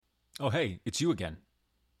Oh, hey, it's you again.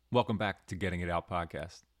 Welcome back to Getting It Out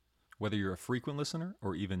podcast. Whether you're a frequent listener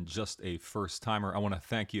or even just a first timer, I want to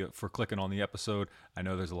thank you for clicking on the episode. I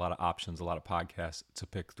know there's a lot of options, a lot of podcasts to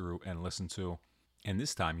pick through and listen to. And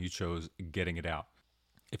this time you chose Getting It Out.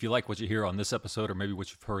 If you like what you hear on this episode or maybe what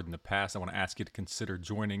you've heard in the past, I want to ask you to consider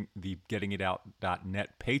joining the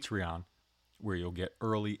gettingitout.net Patreon, where you'll get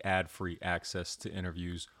early ad-free access to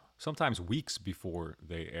interviews, sometimes weeks before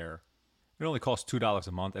they air. It only costs $2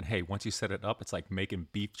 a month, and hey, once you set it up, it's like making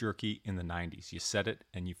beef jerky in the 90s. You set it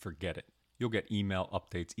and you forget it. You'll get email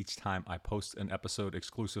updates each time I post an episode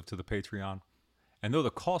exclusive to the Patreon. And though the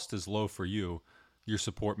cost is low for you, your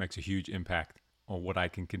support makes a huge impact on what I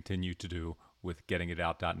can continue to do with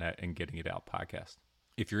gettingitout.net and Getting It Out podcast.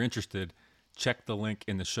 If you're interested, check the link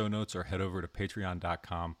in the show notes or head over to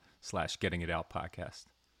patreon.com/gettingitoutpodcast.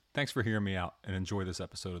 Thanks for hearing me out and enjoy this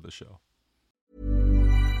episode of the show.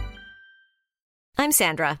 I'm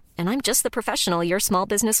Sandra, and I'm just the professional your small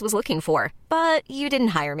business was looking for. But you didn't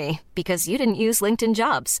hire me because you didn't use LinkedIn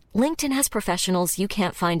Jobs. LinkedIn has professionals you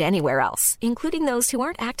can't find anywhere else, including those who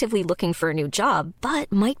aren't actively looking for a new job,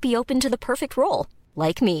 but might be open to the perfect role,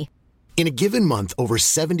 like me. In a given month, over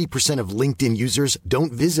 70% of LinkedIn users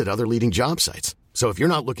don't visit other leading job sites. So if you're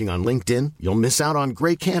not looking on LinkedIn, you'll miss out on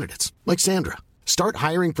great candidates like Sandra. Start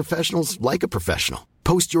hiring professionals like a professional.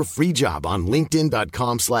 Post your free job on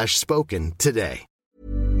linkedin.com/spoken today.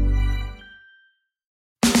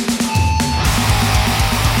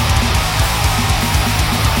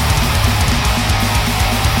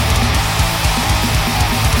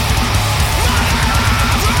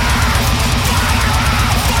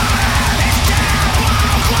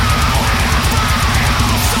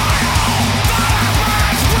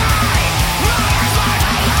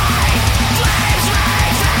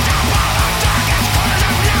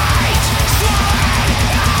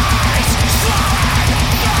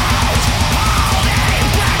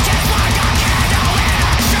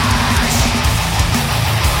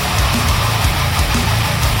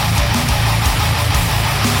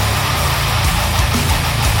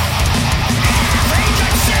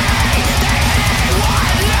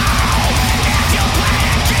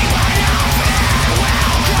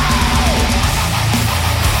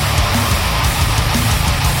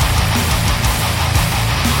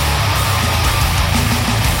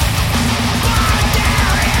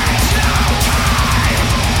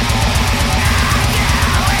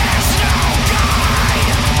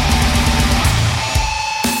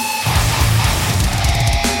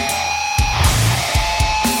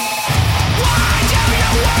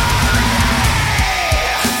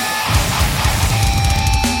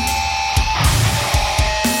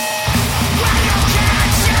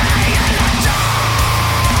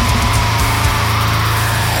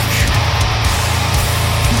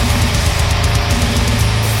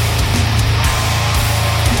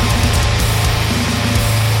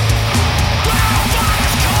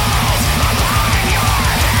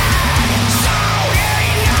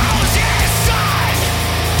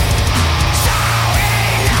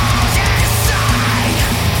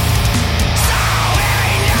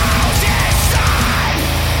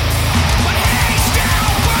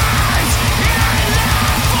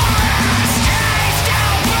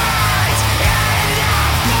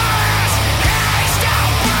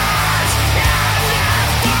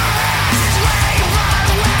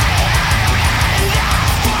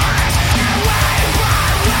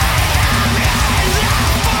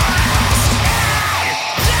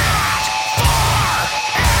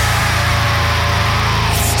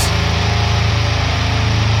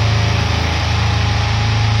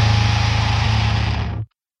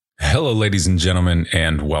 Hello, ladies and gentlemen,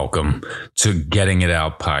 and welcome to Getting It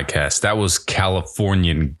Out podcast. That was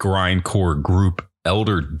Californian grindcore group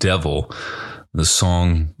Elder Devil. The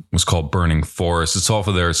song was called Burning Forest. It's off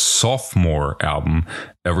of their sophomore album,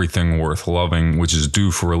 Everything Worth Loving, which is due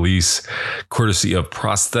for release courtesy of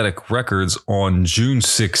Prosthetic Records on June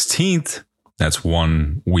 16th. That's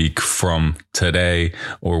 1 week from today,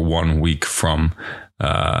 or 1 week from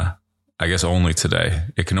I guess only today.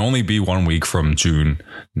 It can only be 1 week from June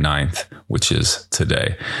 9th, which is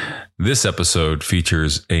today. This episode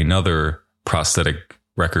features another Prosthetic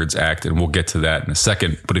Records act, and we'll get to that in a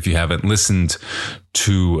second. But if you haven't listened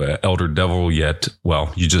to Elder Devil yet,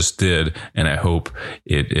 well, you just did, and I hope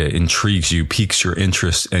it intrigues you, piques your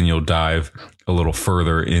interest, and you'll dive a little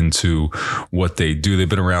further into what they do. They've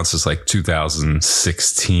been around since like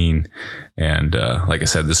 2016. And like I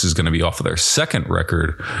said, this is going to be off of their second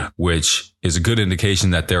record, which is a good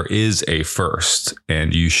indication that there is a first,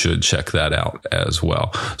 and you should check that out as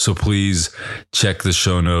well. So please check the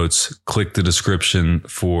show notes, click the description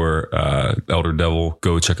for Elder Devil.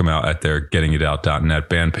 Go check them out at their gettingitout.net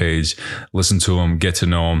band page. Listen to them, get to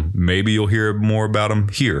know them. Maybe you'll hear more about them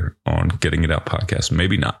here on Getting It Out podcast.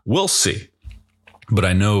 Maybe not. We'll see. But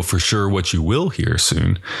I know for sure what you will hear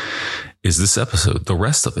soon is this episode, the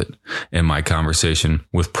rest of it, in my conversation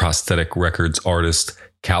with Prosthetic Records artist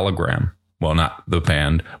Calligram. Well, not the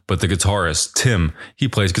band, but the guitarist, Tim. He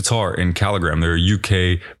plays guitar in Calligram. They're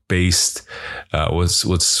UK based. How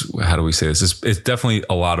do we say this? It's definitely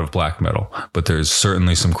a lot of black metal, but there's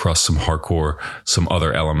certainly some crust, some hardcore, some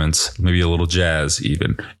other elements, maybe a little jazz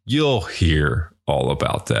even. You'll hear all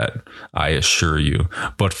about that, I assure you.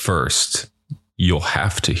 But first, you'll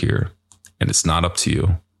have to hear, and it's not up to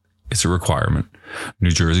you, it's a requirement, New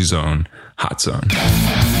Jersey's own Hot Zone.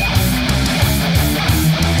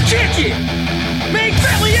 Kick it! Make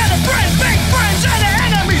family out of friends, make friends out of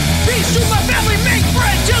enemies. Peace to my family, make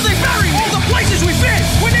friends till they bury all the places we've been.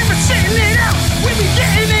 We're never sitting it out, we be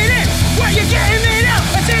getting it in. Where you getting it out?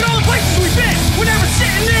 I said all the places we've been. We're never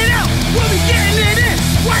sitting it out, we'll be getting it in.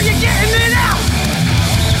 Where you getting it out?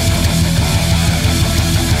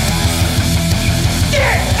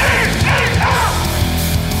 Get it out!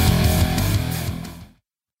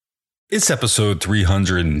 It's episode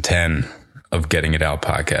 310 of Getting It Out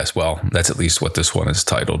podcast. Well, that's at least what this one is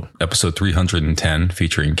titled. Episode 310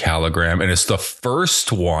 featuring Calligram. And it's the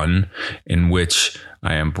first one in which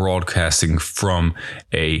I am broadcasting from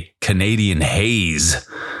a Canadian haze.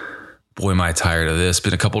 Boy, am I tired of this.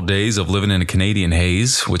 Been a couple days of living in a Canadian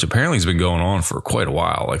haze, which apparently has been going on for quite a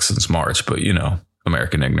while, like since March. But, you know,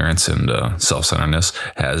 American ignorance and self-centeredness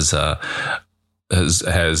has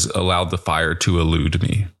allowed the fire to elude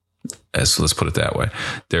me. Let's put it that way.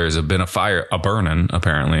 There's been a burning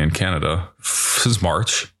apparently in Canada since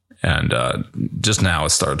March, and just now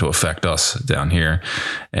it's started to affect us down here.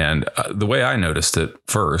 And the way I noticed it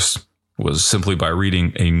first was simply by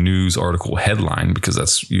reading a news article headline, because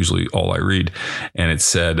that's usually all I read, and it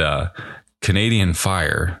said Canadian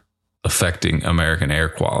fire affecting American air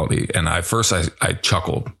quality. And I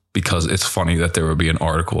chuckled, because it's funny that there would be an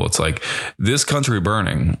article. It's like, this country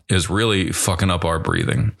burning is really fucking up our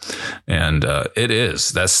breathing. And it is.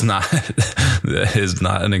 That is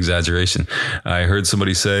not an exaggeration. I heard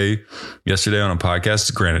somebody say yesterday on a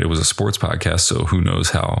podcast, granted it was a sports podcast, so who knows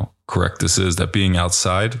how correct this is, that being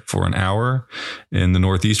outside for an hour in the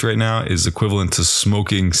Northeast right now is equivalent to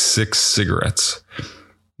smoking 6 cigarettes.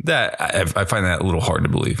 That I find that a little hard to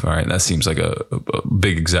believe. All right. That seems like a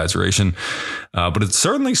big exaggeration, but it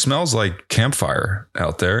certainly smells like campfire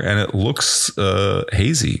out there, and it looks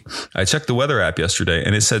hazy. I checked the weather app yesterday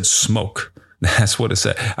and it said smoke. That's what it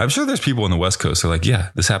said. I'm sure there's people on the West Coast who are like, yeah,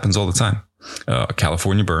 this happens all the time.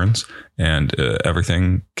 California burns and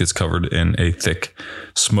everything gets covered in a thick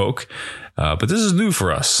smoke. But this is new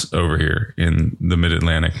for us over here in the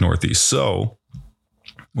Mid-Atlantic Northeast. So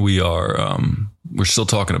we're still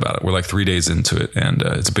talking about it. We're like 3 days into it, and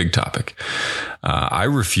it's a big topic. I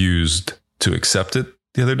refused to accept it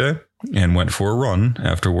the other day and went for a run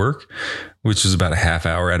after work, which is about a half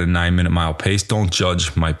hour at a 9-minute mile pace. Don't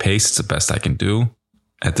judge my pace. It's the best I can do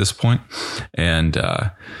at this point. And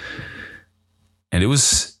it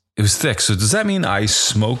was thick. So does that mean I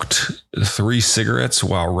smoked 3 cigarettes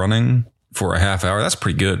while running for a half hour? That's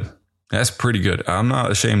pretty good. That's pretty good. I'm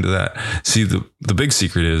not ashamed of that. See, the big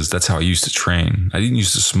secret is that's how I used to train. I didn't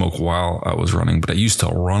used to smoke while I was running, but I used to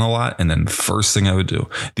run a lot. And then the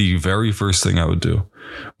very first thing I would do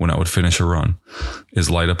when I would finish a run is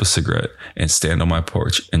light up a cigarette and stand on my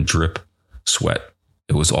porch and drip sweat.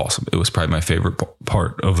 It was awesome. It was probably my favorite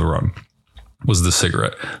part of the run, was the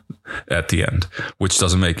cigarette at the end, which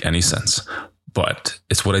doesn't make any sense, but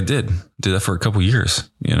it's what I did. Did that for a couple years,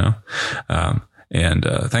 you know? And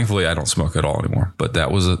thankfully, I don't smoke at all anymore. But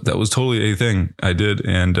that was totally a thing I did,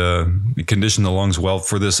 and it conditioned the lungs well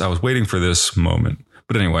for this. I was waiting for this moment.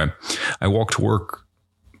 But anyway, I walk to work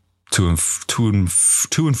to and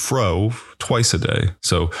fro twice a day.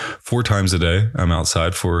 So 4 times a day, I'm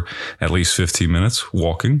outside for at least 15 minutes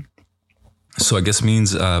walking. So I guess it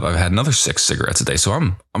means I've had another 6 cigarettes a day. So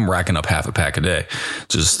I'm racking up half a pack a day,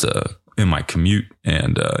 just in my commute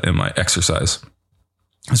and in my exercise.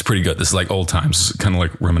 It's pretty good. This is like old times, kind of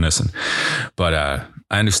like reminiscent. But I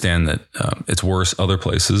understand that it's worse other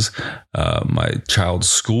places. My child's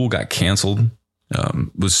school got canceled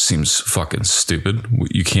which seems fucking stupid.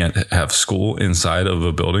 You can't have school inside of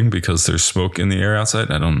a building because there's smoke in the air outside.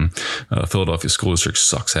 Philadelphia school district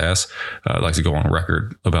sucks ass. I'd like to go on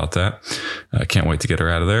record about that. I can't wait to get her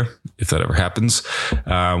out of there if that ever happens.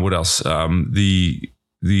 What else? The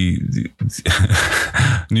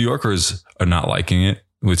New Yorkers are not liking it,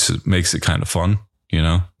 which makes it kind of fun. You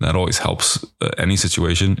know, that always helps. Any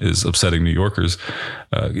situation is upsetting New Yorkers.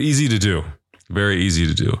 Easy to do. Very easy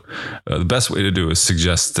to do. The best way to do is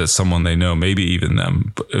suggest that someone they know, maybe even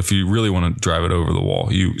them, but if you really want to drive it over the wall,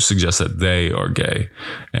 you suggest that they are gay,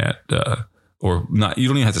 and or not. You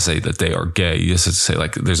don't even have to say that they are gay. You just have to say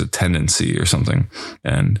like there's a tendency or something.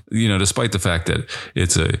 And you know, despite the fact that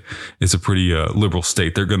it's a pretty liberal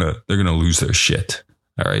state, they're gonna lose their shit.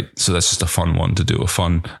 All right. So that's just a fun one to do, a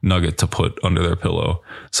fun nugget to put under their pillow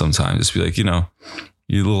sometimes. Just be like, you know,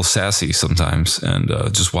 you're a little sassy sometimes, and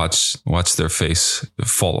just watch their face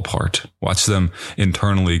fall apart. Watch them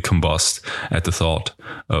internally combust at the thought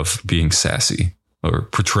of being sassy or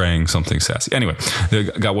portraying something sassy. Anyway, they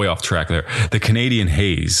got way off track there. The Canadian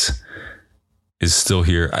haze is still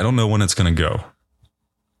here. I don't know when it's going to go.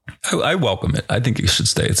 I welcome it. I think it should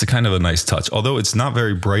stay. It's a kind of a nice touch, although it's not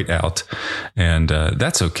very bright out, and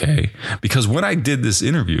that's okay. Because when I did this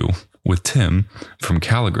interview with Tim from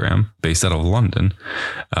Calligram, based out of London,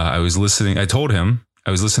 I told him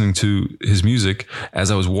I was listening to his music as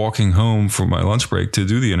I was walking home from my lunch break to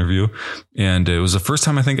do the interview. And it was the first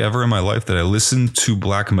time I think ever in my life that I listened to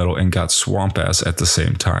black metal and got swamp ass at the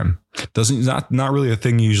same time. Not really a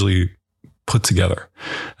thing usually put together.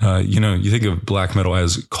 You know, you think of black metal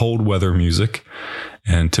as cold weather music,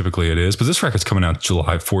 and typically it is, but this record's coming out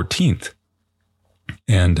July 14th.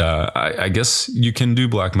 And I guess you can do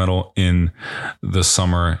black metal in the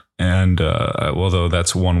summer, and although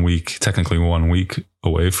that's technically 1 week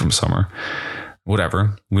away from summer,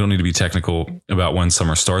 whatever. We don't need to be technical about when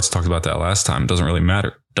summer starts. Talked about that last time. It doesn't really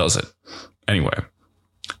matter, does it? Anyway,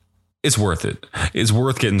 it's worth it. It's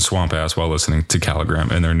worth getting swamp ass while listening to Calligram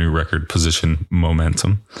and their new record, Position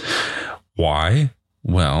Momentum. Why?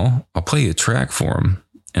 Well, I'll play you a track for them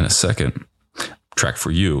in a second. Track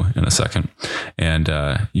for you in a second, and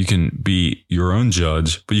you can be your own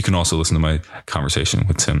judge, but you can also listen to my conversation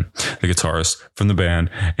with Tim, the guitarist from the band,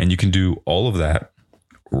 and you can do all of that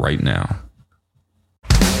right now.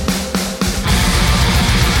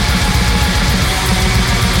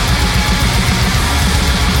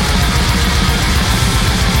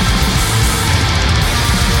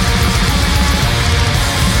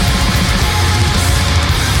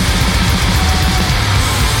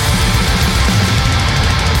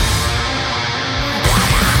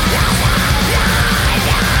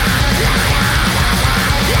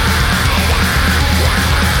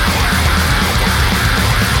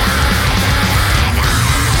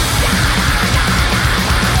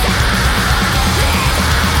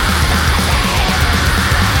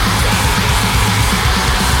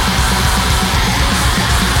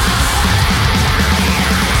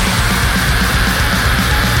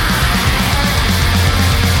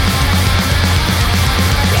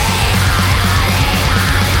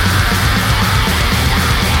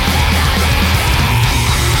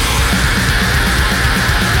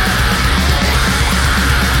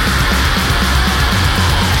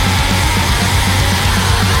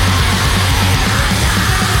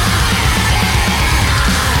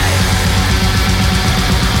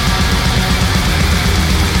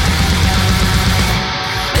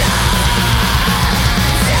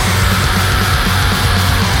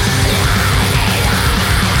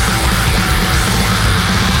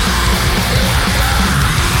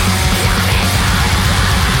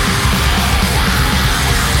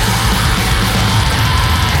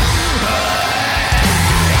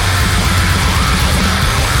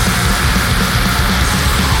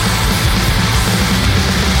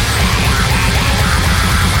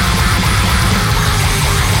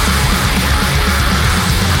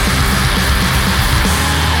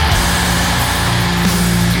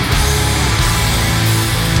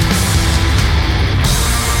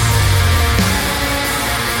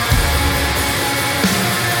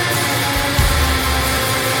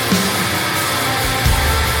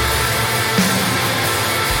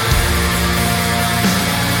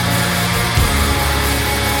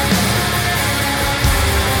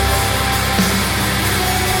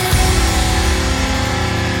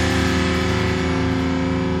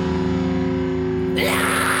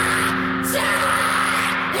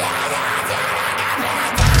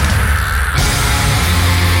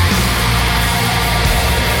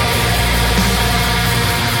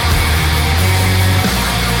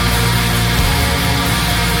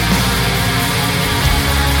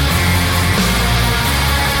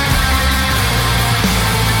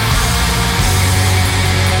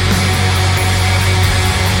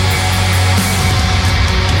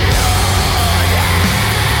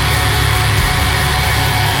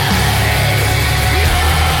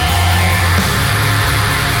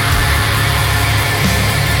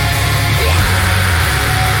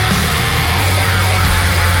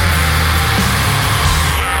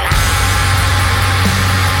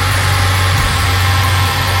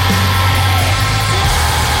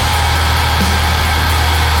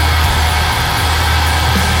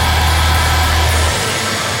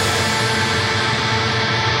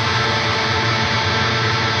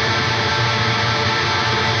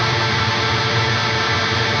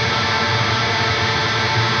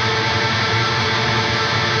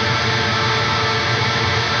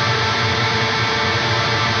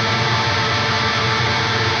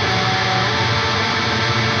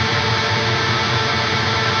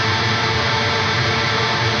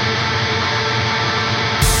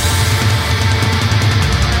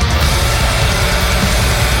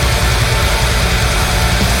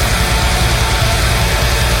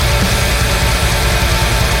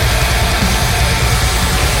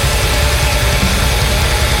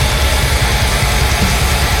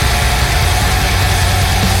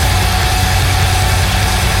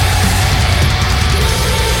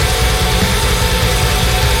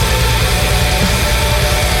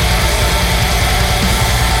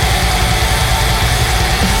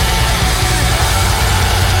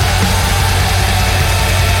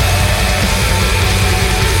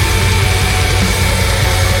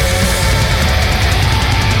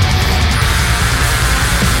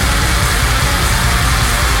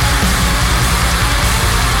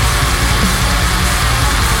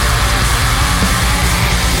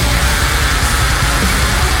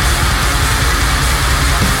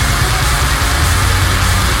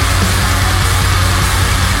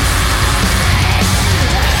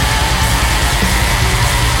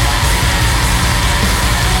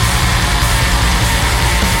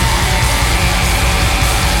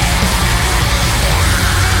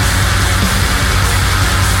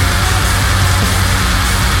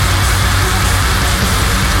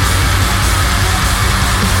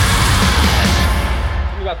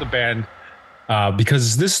 band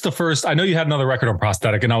because this is the first. I know you had another record on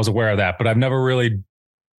Prosthetic, and I was aware of that, but I've never really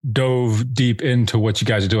dove deep into what you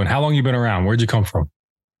guys are doing. How long you been around? Where'd you come from?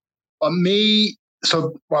 We're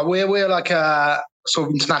like a sort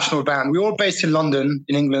of international band. We're all based in London,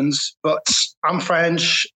 in England, but I'm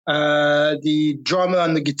French. The drummer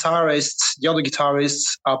and the other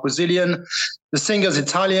guitarists are Brazilian. The singer's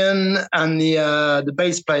Italian, and the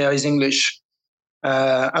bass player is English.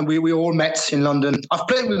 And we all met in London. I've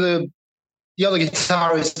played with the other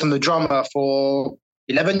guitarist and the drummer for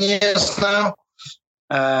 11 years now.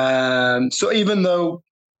 So even though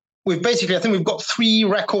I think we've got 3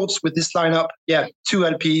 records with this lineup. Yeah, 2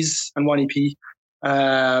 LPs and 1 EP.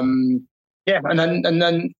 And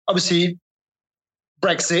then obviously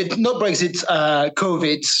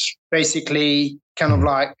COVID basically kind of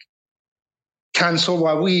like cancelled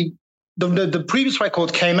while the previous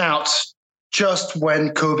record came out just when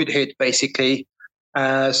COVID hit, basically.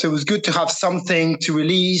 So it was good to have something to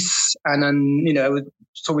release, and then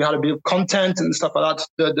so we had a bit of content and stuff like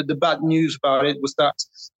that. The bad news about it was that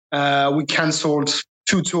we cancelled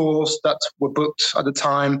 2 tours that were booked at the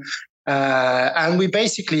time, and we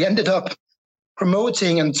basically ended up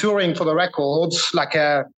promoting and touring for the records like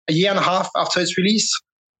a year and a half after its release.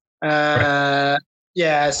 Yeah,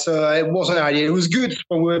 so it wasn't an idea. It was good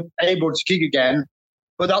when we were able to gig again,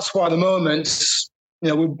 but that's why at the moment, we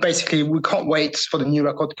can't wait for the new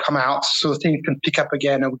record to come out so things can pick up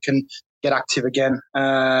again and we can get active again.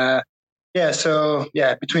 Between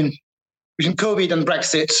COVID and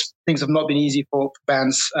Brexit, things have not been easy for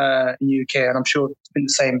bands in the UK, and I'm sure it's been the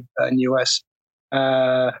same in the US.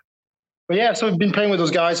 So we've been playing with those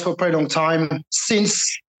guys for a pretty long time.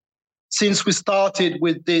 Since we started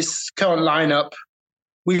with this current lineup,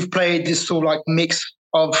 we've played this sort of like mix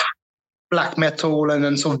of black metal and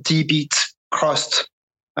then sort of D-beat crust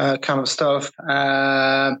kind of stuff.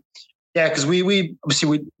 Because we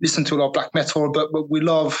listen to a lot of black metal, but we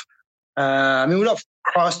love, we love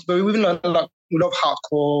crust, but we love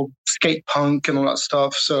hardcore, skate punk and all that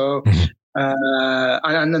stuff. So,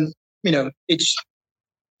 and then,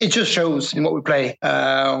 it just shows in what we play.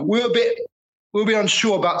 We were a bit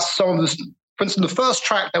unsure about some of this. For instance, the first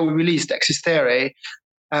track that we released, Existere,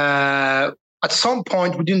 at some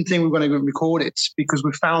point we didn't think we were going to record it because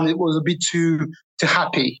we found it was a bit too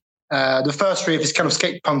happy. The first riff is kind of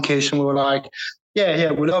skate punkish, and we were like,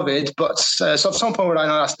 yeah, we love it. But so at some point we're like,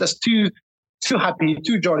 no, that's too happy,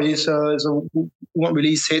 too jolly. So we won't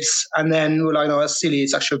release it. And then we're like, no, that's silly.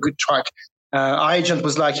 It's actually a good track. Our agent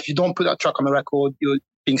was like, if you don't put that track on the record, you're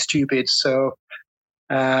being stupid. So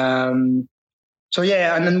and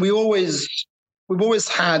then we've always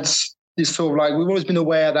had this sort of like, we've always been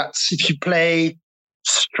aware that if you play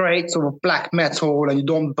straight sort of black metal and you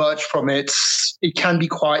don't budge from it, it can be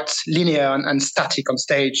quite linear and static on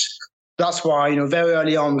stage. That's why, very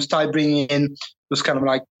early on we started bringing in those kind of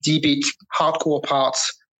like D-beat hardcore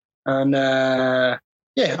parts, and and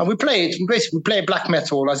we play black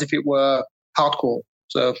metal as if it were hardcore.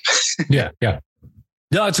 So yeah.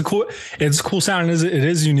 No, it's a cool sound. It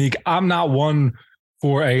is unique. I'm not one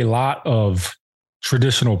for a lot of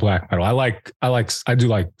traditional black metal. I do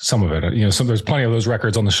like some of it. There's plenty of those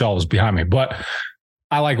records on the shelves behind me, but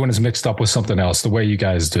I like when it's mixed up with something else, the way you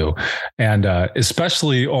guys do. And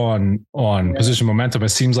especially on Position Momentum, it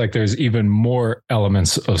seems like there's even more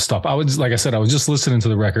elements of stuff. I was just listening to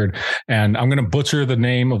the record, and I'm going to butcher the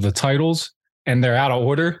name of the titles, and they're out of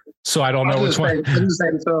order, so I don't know which one.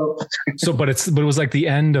 But it was like the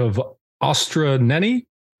end of Ostra Neni.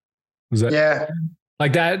 Was that? Yeah.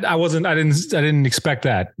 Like that, I didn't expect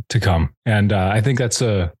that to come, and I think that's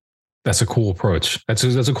a cool approach. That's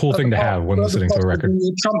a cool thing to have when listening to a record.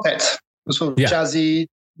 The trumpet, sort of jazzy,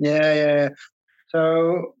 yeah.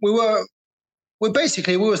 So we were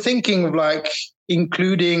thinking of like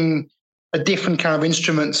including a different kind of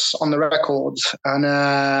instruments on the records, and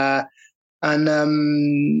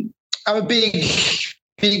I'm a big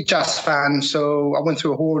jazz fan, so I went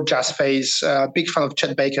through a whole jazz phase. Big fan of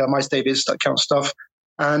Chet Baker, Miles Davis, that kind of stuff.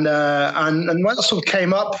 And when that sort of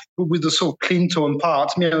came up with the sort of clean tone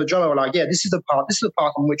part, me and the drummer were like, yeah, this is the part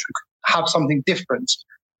on which we could have something different.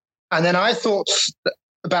 And then I thought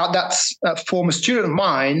about that former student of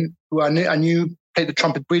mine who I knew played the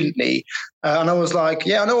trumpet brilliantly. And I was like,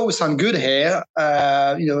 yeah, I know we sound good here.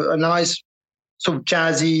 A nice sort of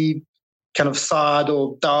jazzy, kind of sad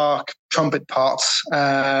or dark trumpet parts.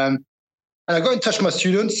 And I got in touch with my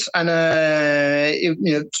students, and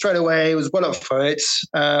straight away it was well up for it.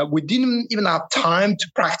 We didn't even have time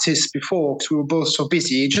to practice before because we were both so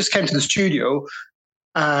busy. It just came to the studio,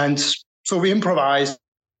 and so we improvised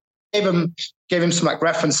gave him some like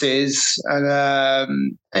references,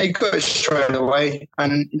 and he got it straight away,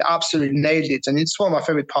 and he absolutely nailed it. And it's one of my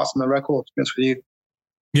favorite parts of the record, to be honest with you.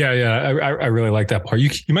 Yeah, I really like that part. You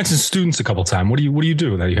mentioned students a couple of times. What do you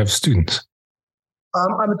do that you have students?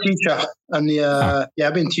 I'm a teacher, and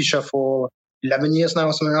I've been a teacher for 11 years now,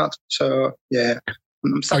 or something like that. So yeah,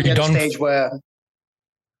 I'm starting at the stage where.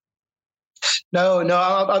 No,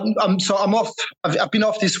 I'm off. I've been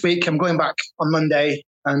off this week. I'm going back on Monday,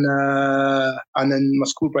 and then my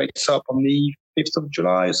school breaks up on the 5th of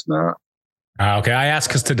July. Or something like that. Okay, I asked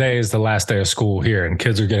because today is the last day of school here, and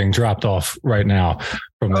kids are getting dropped off right now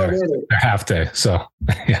from their half day. So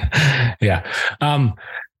yeah.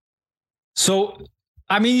 So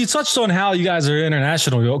I mean, you touched on how you guys are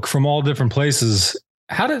international from all different places.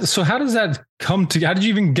 How does that come to? How did you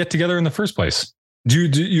even get together in the first place? Do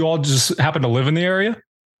you all just happen to live in the area?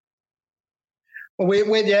 Well,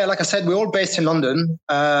 we're like I said, we're all based in London,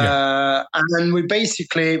 and we've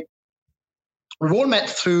all met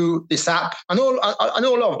through this app. I know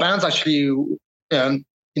a lot of bands actually,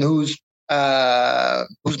 whose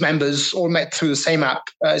members all met through the same app.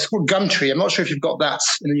 It's called Gumtree. I'm not sure if you've got that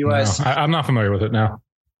in the US. No, I'm not familiar with it now.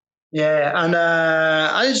 Yeah, and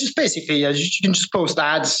it's just basically you can just post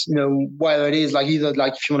ads, whether it is like either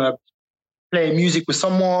like if you want to play music with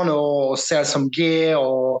someone or sell some gear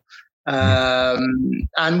or and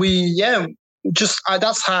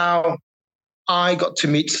that's how I got to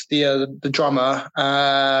meet the drummer.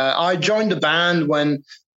 I joined the band when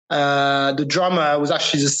the drummer was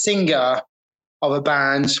actually the singer of a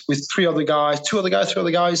band with two other guys.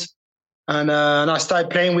 And I started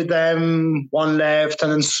playing with them, one left,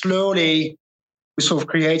 and then slowly we sort of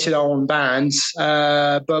created our own bands.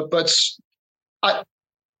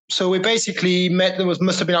 So we basically met.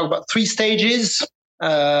 Must have been about 3 stages.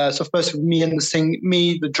 So first me,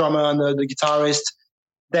 the drummer and the guitarist.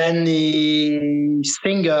 Then the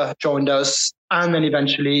singer joined us, and then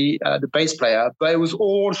eventually the bass player. But it was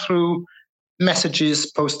all through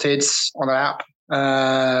messages posted on the app.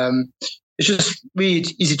 It's just really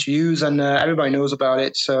easy to use, and everybody knows about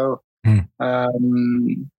it. So and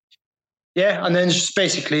then just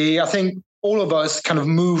basically, I think all of us kind of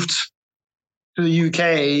moved to the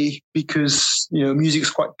UK because music's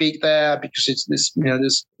quite big there, because there's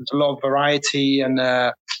a lot of variety, and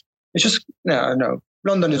it's just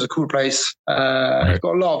London is a cool place. It's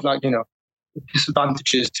got a lot of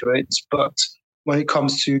disadvantages to it, but when it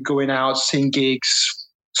comes to going out, seeing gigs,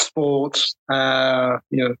 sport, and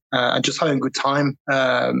just having a good time,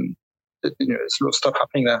 there's a lot of stuff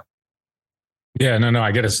happening there. Yeah, no,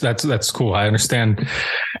 I get it. That's cool. I understand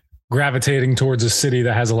gravitating towards a city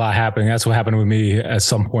that has a lot happening. That's what happened with me at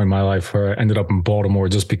some point in my life, where I ended up in Baltimore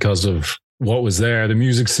just because of what was there. The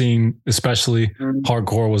music scene, especially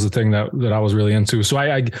hardcore, was the thing that I was really into. So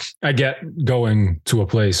I get going to a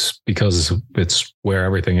place because it's where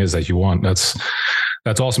everything is that you want. That's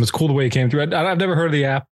awesome. It's cool the way it came through. I've never heard of the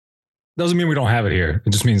app. Doesn't mean we don't have it here. It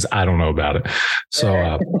just means I don't know about it.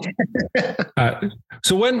 So,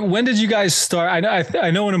 so when did you guys start?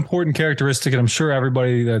 I know an important characteristic, and I'm sure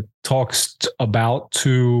everybody that talks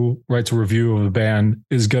writes a review of a band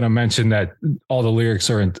is going to mention that all the lyrics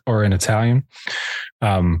are in Italian.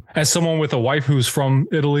 As someone with a wife who's from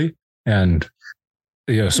Italy, and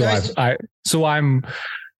I don't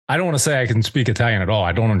want to say I can speak Italian at all.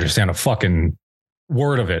 I don't understand a fucking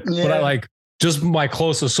word of it, but I just my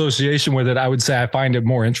close association with it, I would say I find it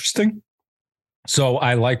more interesting. So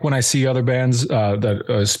I like when I see other bands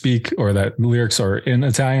that speak or that lyrics are in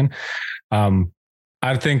Italian. I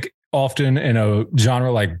think often in a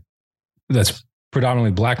genre like that's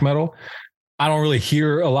predominantly black metal, I don't really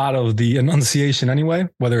hear a lot of the enunciation anyway,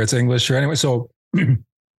 whether it's English or anyway. So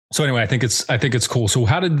anyway, I think it's cool. So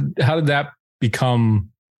how did that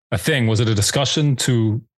become a thing? Was it a discussion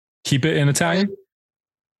to keep it in Italian?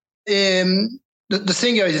 The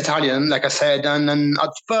singer is Italian, like I said, and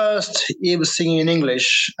at first he was singing in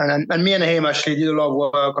English, and me and him actually did a lot of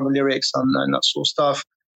work on the lyrics and that sort of stuff.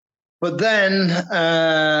 But then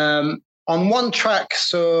on one track,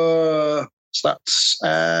 so that's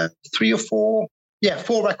 3 or 4,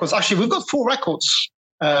 4 records. Actually, we've got 4 records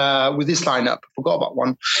with this lineup. I forgot about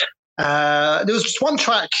one. There was just one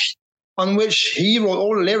track on which he wrote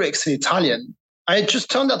all the lyrics in Italian. And it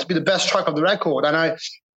just turned out to be the best track of the record, and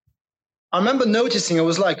I remember noticing, it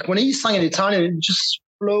was like when he sang in Italian, it just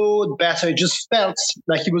flowed better. It just felt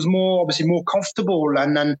like he was obviously more comfortable,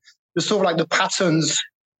 and then the sort of like the patterns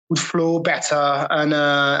would flow better. And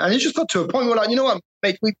it just got to a point where, like, you know what,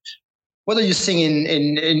 mate, whether you sing in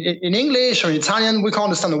English or in Italian, we can't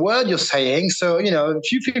understand the word you're saying. So,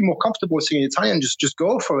 if you feel more comfortable singing Italian, just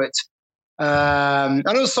go for it.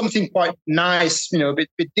 I know something quite nice, a bit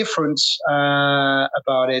different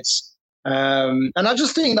about it. And I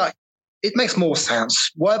just think that it makes more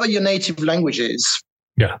sense, whatever your native language is.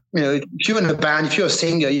 Yeah. If you're in a band, if you're a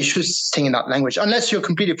singer, you should sing in that language, unless you're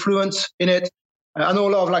completely fluent in it. I know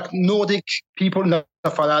a lot of like Nordic people and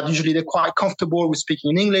stuff like that. Usually they're quite comfortable with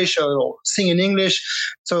speaking in English or singing in English.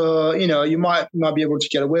 So, you might be able to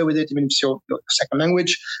get away with it, even if it's your second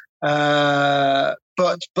language. But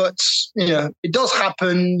it does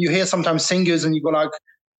happen. You hear sometimes singers and you go like,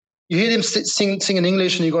 you hear them sing in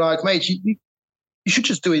English and you go like, mate, you should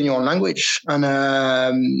just do it in your own language.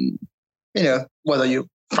 And, whether you're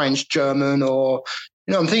French, German, or,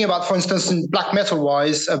 I'm thinking about, for instance, in black metal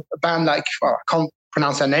wise, a band like, I can't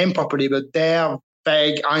pronounce their name properly, but they're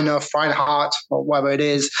Beg, Einer, Feinhardt, or whatever it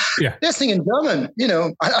is. Yeah. They're singing German. I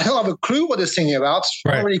don't have a clue what they're singing about.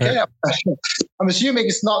 I don't really care. I'm assuming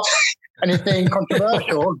it's not anything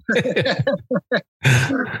controversial.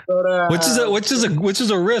 But, which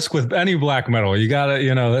is a risk with any black metal. You gotta,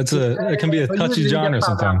 it can be a touchy genre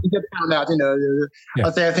sometimes. You get found out,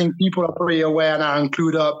 I think people are pretty aware now and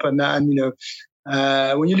clued up, and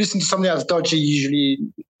when you listen to something that's dodgy, usually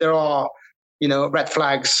there are, red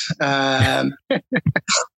flags. But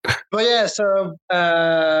yeah, so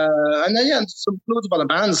and then some loads of other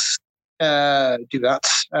bands do that.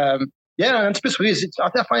 And especially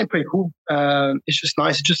I find it pretty cool. It's just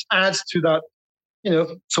nice. It just adds to that,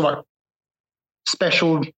 sort of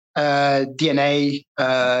special DNA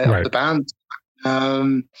of the band.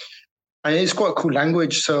 And it's quite a cool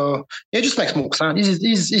language, so it just makes more sense.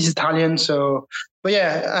 He's Italian, so but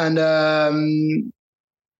yeah, and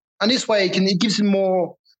this way it gives him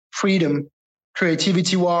more freedom,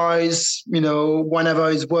 creativity wise.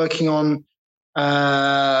 Whenever he's working on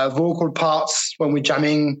vocal parts when we're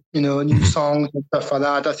jamming, new songs and stuff like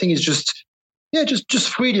that. I think it's just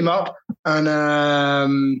freed him up, and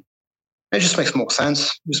it just makes more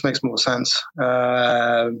sense.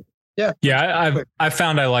 I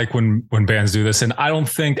found I like when bands do this, and I don't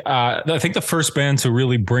think I think the first band to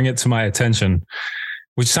really bring it to my attention,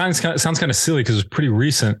 which sounds kind of silly because it's pretty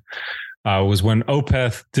recent, was when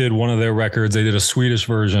Opeth did one of their records. They did a Swedish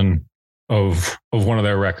version of one of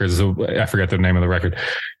their records. I forget the name of the record,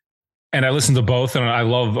 and I listened to both, and I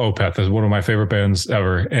love Opeth. It's one of my favorite bands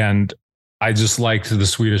ever, and I just liked the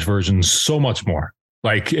Swedish version so much more.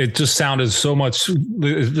 Like, it just sounded so much,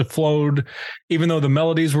 it flowed, even though the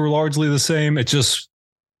melodies were largely the same. It just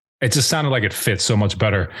sounded like it fit so much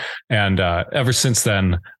better. And ever since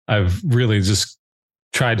then, I've really just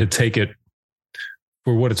tried to take it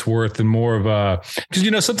for what it's worth, and more of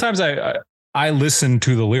because, sometimes I listen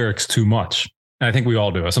to the lyrics too much. And I think we all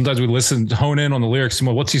do. Sometimes we hone in on the lyrics too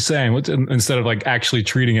much. What's he saying? Instead of like actually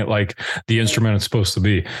treating it like the instrument it's supposed to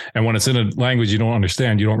be. And when it's in a language you don't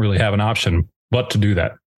understand, you don't really have an option but to do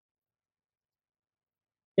that.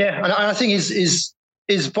 Yeah, and I think his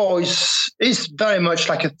voice is very much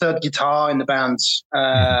like a third guitar in the band,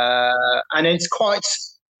 and it's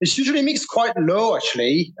usually mixed quite low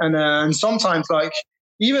actually, and sometimes like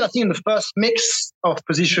even I think in the first mix of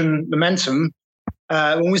Position Momentum,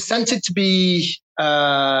 when we sent it to be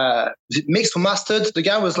mixed or mastered, the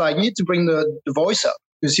guy was like, "You need to bring the voice up,"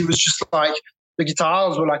 because he was just like the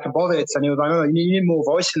guitars were like above it, and he was like, "No, you need more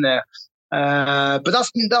voice in there." But that's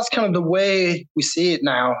kind of the way we see it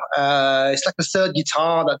now. It's like a third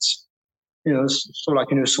guitar that's, sort of like,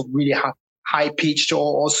 sort of really high pitched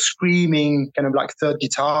or screaming kind of like third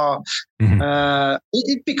guitar. Mm-hmm.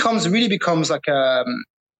 It really becomes like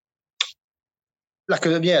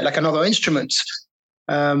another instrument.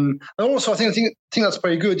 And also I think that's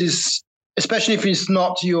very good is, especially if it's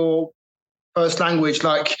not your first language,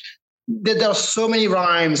 like, there are so many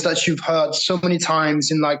rhymes that you've heard so many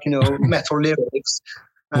times in metal lyrics.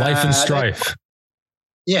 Life and strife.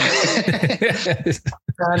 Yeah.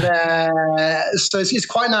 And so it's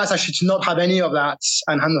quite nice actually to not have any of that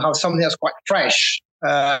and have something that's quite fresh.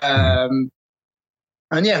 And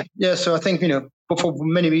so I think, for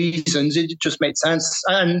many reasons, it just made sense.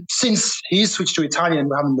 And since he's switched to Italian,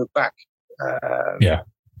 we haven't looked back. Yeah.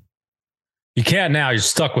 You can't now. You're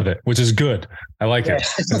stuck with it, which is good. I like it.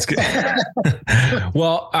 That's good.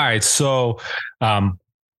 Well, all right. So I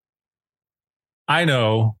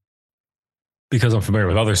know, because I'm familiar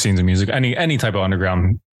with other scenes of music, any type of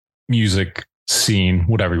underground music scene,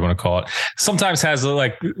 whatever you want to call it, sometimes has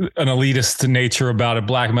like an elitist nature about it.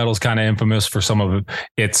 Black metal is kind of infamous for some of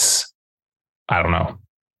its, I don't know,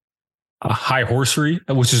 a high horsery,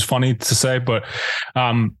 which is funny to say, but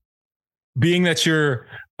being that you're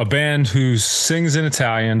a band who sings in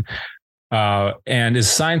Italian and is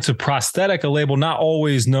signed to Prosthetic, a label not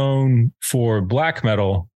always known for black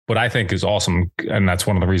metal, what I think is awesome, and that's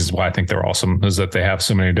one of the reasons why I think they're awesome, is that they have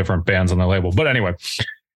so many different bands on their label. But anyway,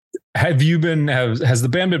 has the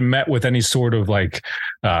band been met with any sort of like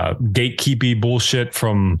gatekeepy bullshit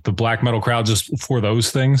from the black metal crowd just for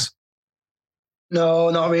those things? No,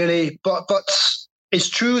 not really. But it's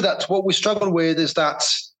true that what we struggle with is that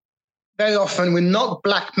very often we're not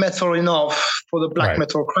black metal enough for the black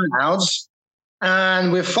metal crowds,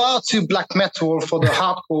 and we're far too black metal for the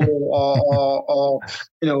hardcore or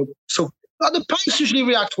so. The punks usually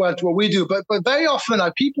react well to what we do, but very often,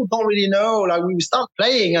 like, people don't really know. Like, we start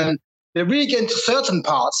playing and they really get into certain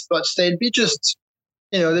parts, but they'd be just,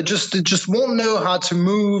 they just won't know how to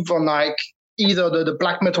move on like either the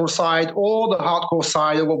black metal side or the hardcore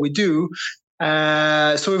side of what we do.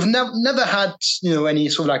 So we've never had any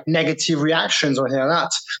sort of like negative reactions or anything like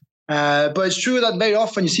that. But it's true that very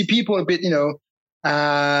often you see people a bit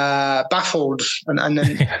baffled and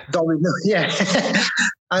then don't really know,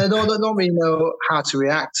 and don't really know how to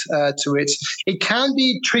react to it. It can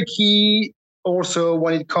be tricky also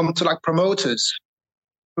when it comes to like promoters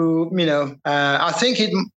who, I think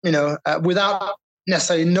without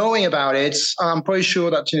necessarily knowing about it, I'm pretty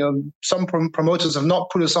sure that, some promoters have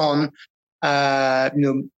not put us on, for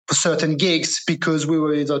certain gigs because we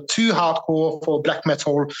were either too hardcore for black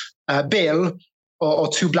metal bill or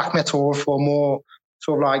too black metal for more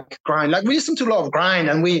sort of like grind. Like, we listen to a lot of grind,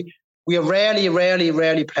 and we rarely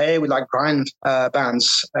play with like grind bands.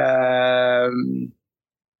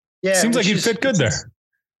 Seems like you'd fit good there.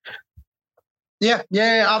 Yeah,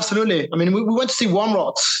 absolutely. I mean, we went to see One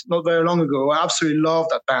Rots not very long ago. I absolutely love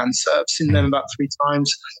that band. So I've seen them about 3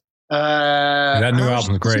 times. That new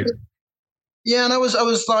album is great. Yeah, and I was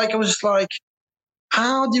just like,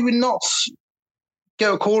 how did we not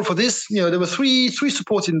get a call for this? There were three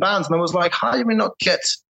supporting bands, and I was like, how did we not get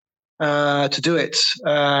to do it?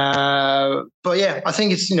 But yeah, I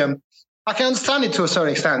think it's, I can understand it to a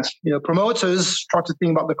certain extent. Promoters try to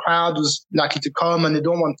think about the crowd who's likely to come, and they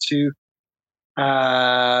don't want to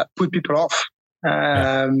put people off.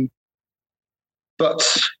 But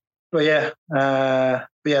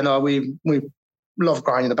no, we love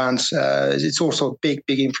grinding the bands. It's also a big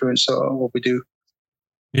influence on what we do.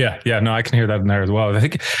 Yeah, no, I can hear that in there as well.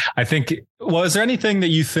 I think. Well, is there anything that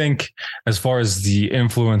you think, as far as the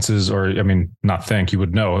influences, or I mean, not think, you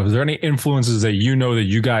would know? Is there any influences that that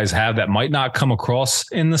you guys have that might not come across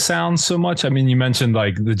in the sound so much? I mean, you mentioned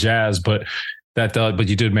like the jazz, but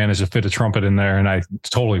you did manage to fit a trumpet in there, and I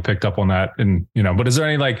totally picked up on that. And but is there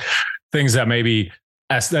any like things that maybe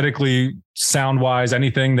aesthetically, sound wise,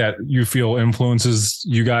 anything that you feel influences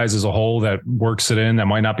you guys as a whole that works it in that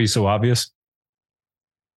might not be so obvious?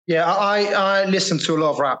 Yeah, I listen to a lot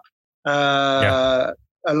of rap, a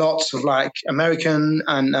lot of like American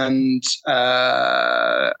and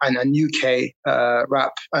UK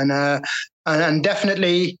rap, and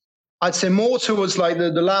definitely I'd say more towards like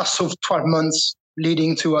the last sort of 12 months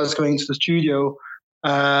leading to us going to the studio.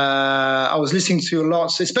 I was listening to a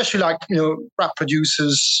lot, especially like rap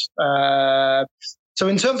producers. So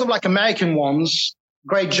in terms of like American ones,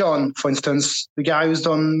 Great John, for instance, the guy who's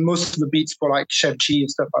done most of the beats for like Chef G and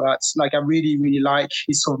stuff like that. Like, I really, really like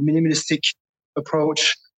his sort of minimalistic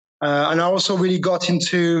approach. And I also really got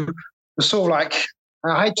into the sort of like,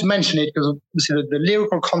 I hate to mention it because obviously the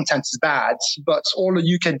lyrical content is bad, but all the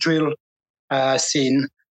UK drill scene,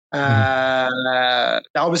 that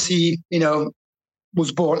obviously,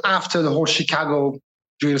 was born after the whole Chicago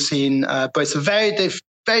drill scene. But it's a very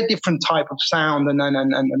different type of sound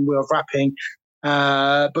and way of rapping.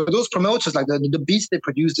 But those promoters, like the beats they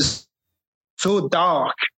produce, is so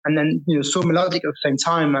dark and then so melodic at the same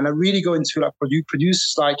time. And I really go into like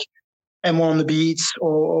producers like M1 on the beats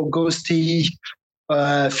or Ghosty,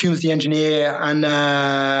 Fumes the Engineer, and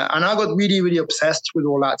I got really, really obsessed with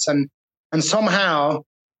all that and somehow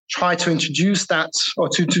try to introduce that or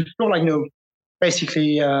to sort of like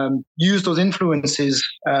basically use those influences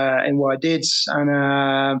in what I did.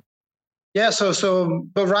 And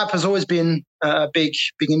but rap has always been a big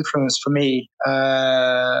influence for me.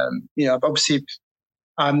 Obviously,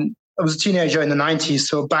 I was a teenager in the 90s,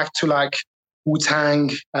 so back to like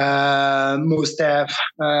Wu-Tang, Mos Def,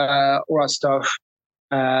 all that stuff.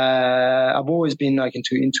 I've always been like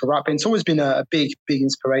into rap. It's always been a big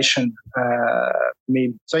inspiration for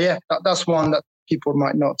me. So yeah, that's one that people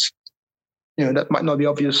might not. That might not be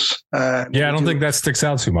obvious. I don't think that sticks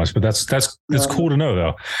out too much, but that's cool to know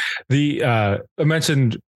though. I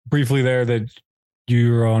mentioned briefly there that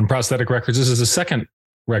you're on Prosthetic Records. This is the second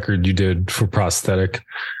record you did for Prosthetic.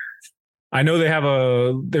 I know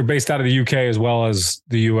they're based out of the UK as well as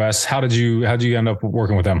the US. How did you end up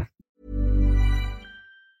working with them?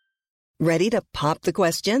 Ready to pop the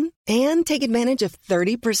question and take advantage of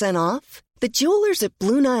 30% off? The jewelers at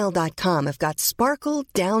BlueNile.com have got sparkle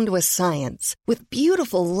down to a science with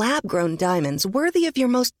beautiful lab-grown diamonds worthy of your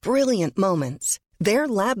most brilliant moments. Their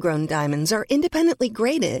lab-grown diamonds are independently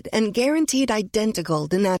graded and guaranteed identical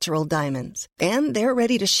to natural diamonds. And they're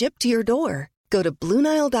ready to ship to your door. Go to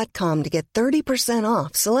BlueNile.com to get 30%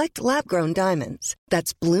 off select lab-grown diamonds.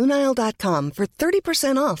 That's BlueNile.com for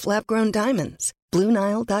 30% off lab-grown diamonds.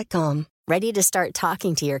 BlueNile.com. Ready to start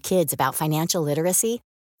talking to your kids about financial literacy?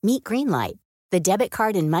 Meet Greenlight, the debit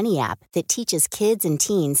card and money app that teaches kids and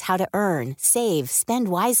teens how to earn, save, spend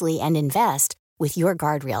wisely, and invest with your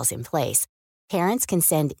guardrails in place. Parents can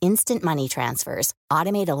send instant money transfers,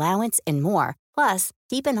 automate allowance, and more. Plus,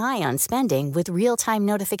 keep an eye on spending with real-time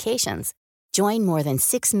notifications. Join more than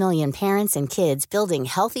 6 million parents and kids building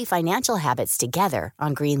healthy financial habits together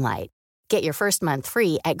on Greenlight. Get your first month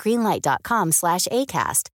free at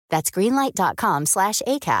greenlight.com/ACAST. That's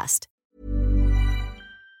greenlight.com/ACAST.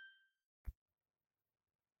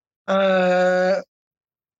 I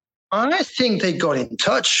think they got in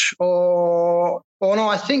touch, or no,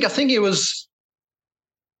 I think it was.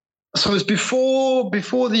 So it was before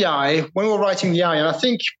the Eye, when we were writing the Eye, and I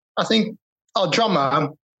think our drummer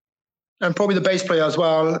and probably the bass player as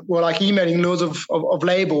well were like emailing loads of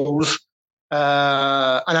labels,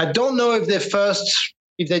 and I don't know if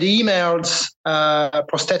they'd emailed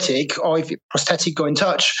Prosthetic or if Prosthetic got in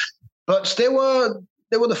touch, but they were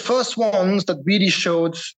the first ones that really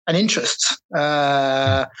showed an interest.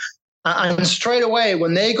 And straight away,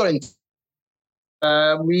 when they got in,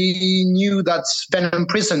 we knew that Venom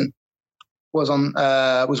Prison was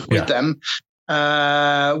with them.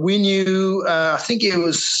 We knew. I think it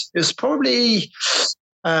was probably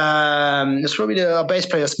our bass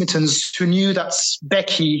player Smittens who knew that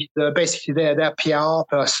Becky, basically their PR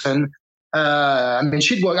person. I mean,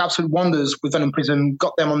 she'd worked absolute wonders with Venom Prison.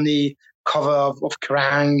 Got them on the cover of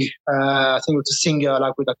Kerrang. I think it was a singer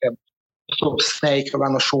like with like a sort of snake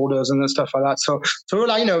around the shoulders and stuff like that. So we're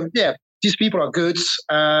like, these people are good.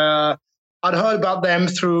 I'd heard about them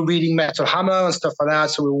through reading Metal Hammer and stuff like that,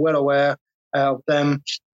 so we were well aware of them.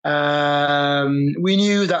 We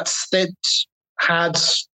knew that they'd had,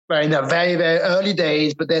 in the very, very early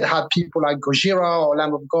days, but they'd had people like Gojira or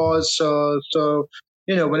Lamb of God. So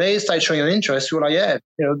when they started showing an interest, we were like, that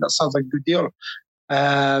sounds like a good deal.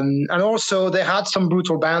 And also they had some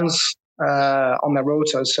brutal bands on their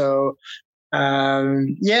rotor. So,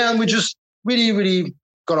 and we just really, really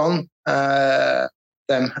got on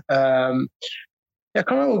them. I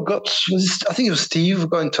can't remember I think it was Steve who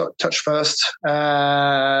got in touch first.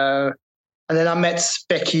 And then I met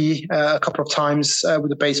Becky a couple of times with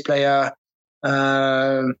the bass player.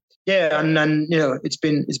 And then, it's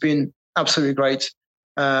been absolutely great.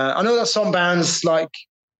 I know that some bands like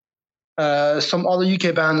some other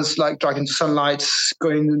UK bands like Dragon to Sunlight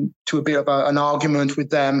going to a bit of an argument with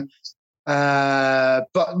them.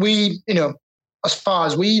 But we, as far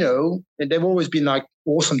as we know, they've always been like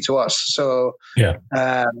awesome to us. So and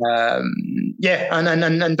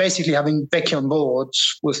basically having Becky on board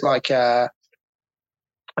was like a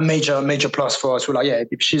major plus for us. We're like,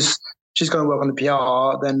 if she's going to work on the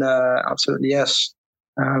PR, then absolutely yes.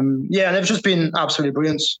 And they've just been absolutely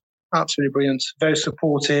brilliant, very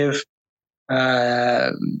supportive,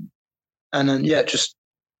 and then just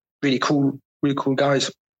really cool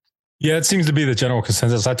guys. Yeah, it seems to be the general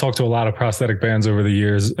consensus. I talked to a lot of prosthetic bands over the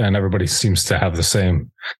years, and everybody seems to have the same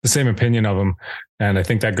opinion of them. And I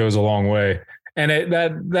think that goes a long way. And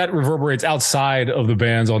that reverberates outside of the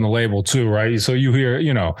bands on the label too, right? So you hear,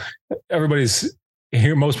 everybody's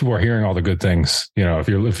here. Most people are hearing all the good things. If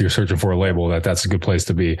you're searching for a label, that's a good place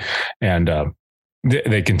to be. And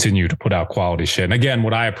they continue to put out quality shit. And again,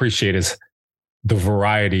 what I appreciate is the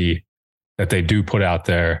variety that they do put out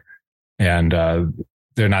there, and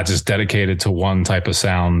they're not just dedicated to one type of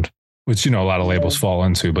sound, which, a lot of labels fall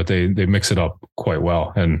into, but they mix it up quite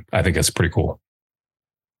well. And I think that's pretty cool.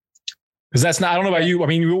 Because that's not, I don't know about you. I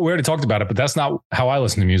mean, we already talked about it, but that's not how I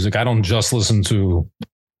listen to music. I don't just listen to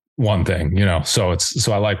one thing, so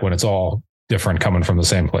I like when it's all different coming from the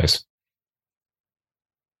same place.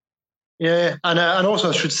 Yeah. And also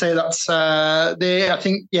I should say that I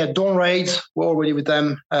think Dawn Raid were already with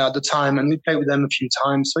them at the time, and we played with them a few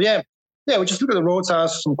times. So we just look at the roadside,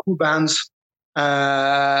 some cool bands.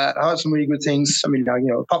 I heard some really good things. I mean,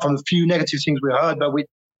 apart from a few negative things we heard, but we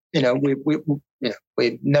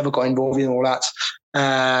never got involved in all that.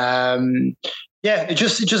 It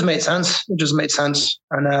just made sense. It just made sense,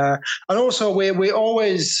 and also we're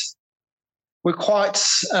quite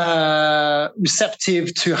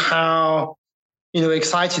receptive to how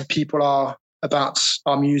excited people are about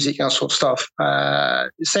our music and that sort of stuff.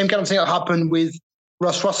 The same kind of thing that happened with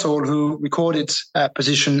Russ Russell, who recorded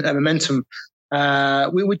Position and Momentum.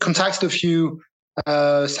 We contacted a few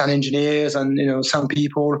sound engineers and sound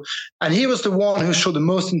people, and he was the one who showed the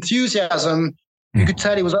most enthusiasm. You could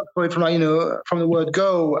tell he was up for it from from the word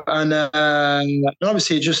go, and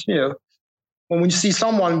obviously just when you see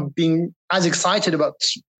someone being as excited about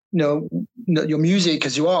your music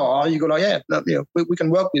as you are, you go like, yeah, we can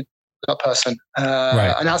work with that person,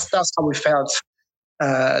 right. And that's how we felt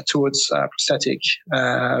towards Prosthetic.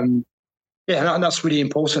 And that's really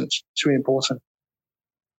important. It's really important.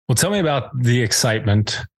 Well, tell me about the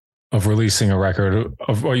excitement of releasing a record,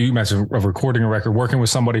 or you mentioned of recording a record, working with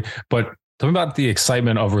somebody, but tell me about the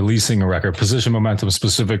excitement of releasing a record, Position Momentum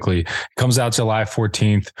specifically. It comes out July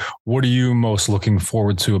 14th. What are you most looking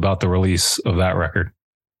forward to about the release of that record,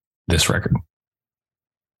 this record?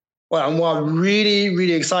 Well, what I'm really,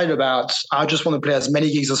 really excited about, I just want to play as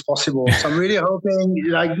many gigs as possible. So I'm really hoping,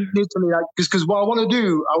 literally, because what I want to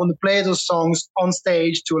do, I want to play those songs on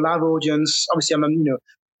stage to a live audience. Obviously, I'm,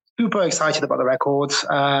 super excited about the record.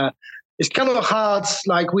 It's kind of hard.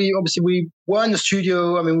 We were in the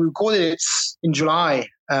studio. I mean, we recorded it in July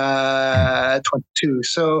 22.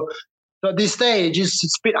 So at this stage, it's a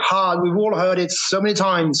bit hard. We've all heard it so many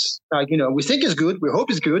times. We think it's good. We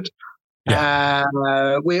hope it's good. Yeah.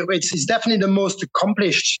 It's definitely the most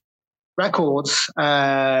accomplished records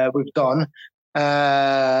we've done.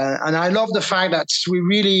 And I love the fact that we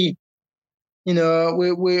really, we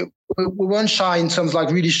weren't shy in terms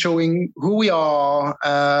of really showing who we are.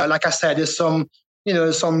 Like I said, there's some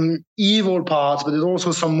evil parts, but there's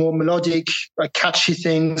also some more melodic, catchy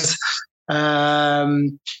things. I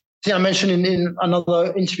think I mentioned in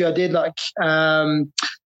another interview I did,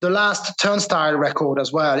 the last Turnstile record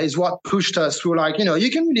as well is what pushed us through. You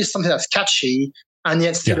can release something that's catchy and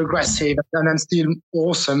yet still aggressive and then still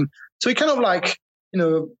awesome. So it kind of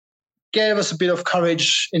gave us a bit of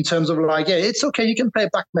courage in terms of it's okay, you can play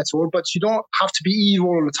black metal, but you don't have to be evil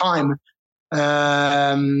all the time.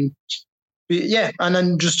 And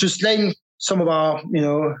then just letting some of our,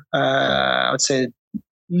 I would say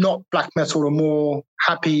not black metal or more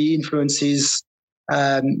happy influences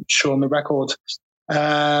show on the record.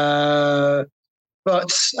 So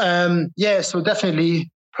definitely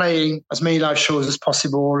playing as many live shows as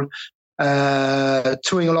possible.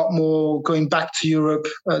 Touring a lot more, going back to Europe.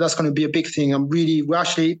 That's going to be a big thing. We're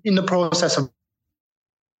actually in the process of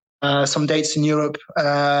some dates in Europe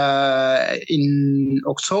in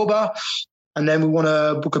October. And then we want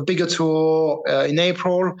to book a bigger tour in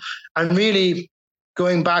April, and really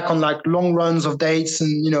going back on long runs of dates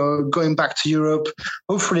and, going back to Europe,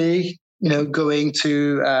 hopefully, going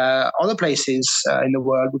to other places in the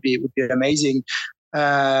world would be amazing.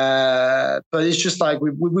 But it's just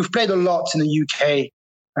we've played a lot in the UK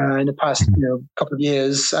in the past couple of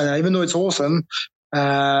years, and even though it's awesome,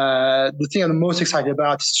 the thing I'm most excited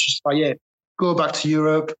about is just go back to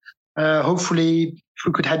Europe. Hopefully, if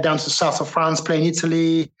we could head down to the south of France, play in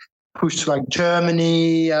Italy, push to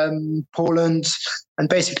Germany, Poland, and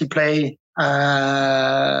basically play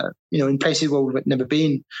in places where we've never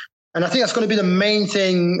been. And I think that's going to be the main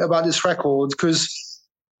thing about this record, because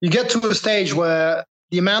you get to a stage where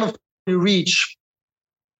the amount of people you reach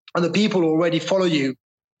and the people who already follow you,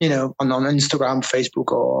 on Instagram, Facebook,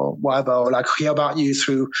 or whatever, or hear about you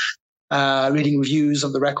through reading reviews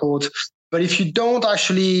of the record. But if you don't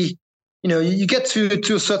actually, you get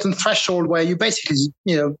to a certain threshold where you basically,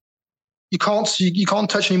 you can't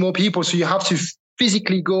touch any more people, so you have to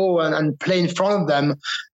physically go and play in front of them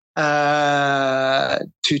to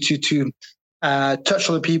touch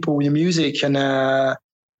other people with your music.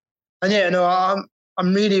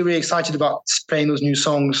 I'm really, really excited about playing those new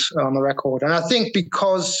songs on the record. And I think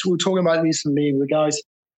because we were talking about it recently with the guys,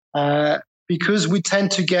 because we tend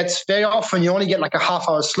to get, very often you only get a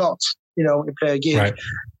half-hour slot, when you play a gig. Right.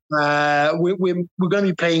 We're going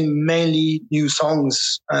to be playing mainly new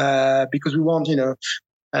songs because we want, we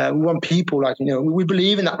want people we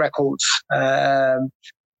believe in that records.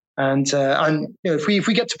 And if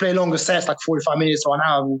we get to play longer sets, 45 minutes or an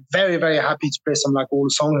hour, we're very, very happy to play some all the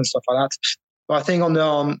songs and stuff like that. But I think on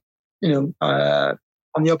the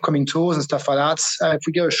upcoming tours and stuff like that, if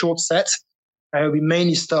we go a short set, it'll be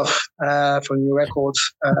mainly stuff from new records.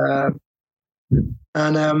 And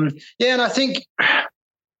I think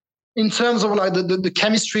in terms of the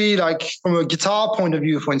chemistry, from a guitar point of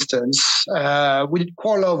view, for instance, we did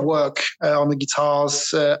quite a lot of work on the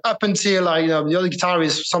guitars up until the other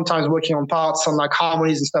guitarist sometimes working on parts on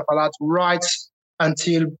harmonies and stuff like that, right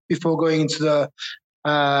until before going into the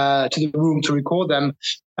room to record them.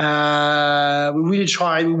 We really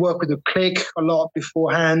try. We work with the click a lot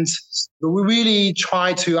beforehand, but we really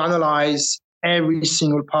try to analyze every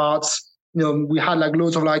single part. We had like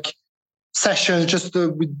loads of like sessions just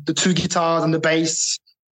with the two guitars and the bass.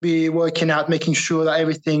 Be working out, making sure that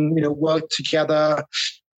everything worked together.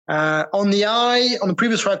 On the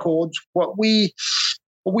previous record, what we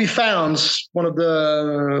found,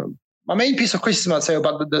 my main piece of criticism I'd say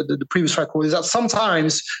about the previous record is that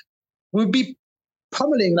sometimes we'd be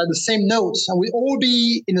pummeling like the same notes, and we'd all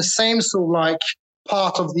be in the same sort of like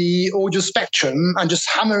part of the audio spectrum and just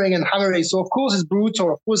hammering and hammering. So of course it's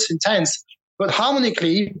brutal, of course it's intense, but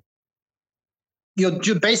harmonically,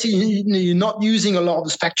 you're basically you're not using a lot of the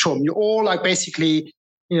spectrum. You're all like basically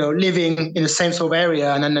living in the same sort of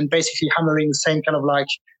area and then basically hammering the same kind of like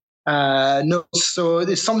notes. So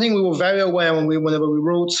it's something we were very aware whenever we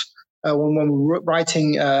wrote when we were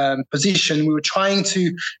writing position. We were trying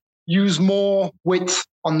to use more width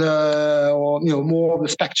on more of the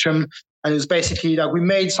spectrum. And it was basically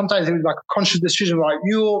like sometimes it was like a conscious decision, like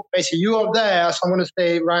you're up there, so I'm going to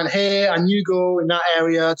stay around here, and you go in that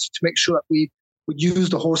area to make sure that we would use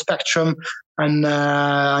the whole spectrum and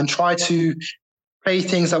try to play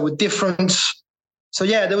things that were different. So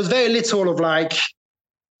yeah, there was very little of like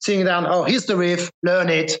sitting down, oh, here's the riff, learn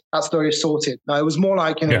it, that's the riff sorted. No, it was more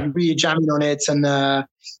like, really jamming on it. And there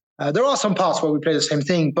are some parts where we play the same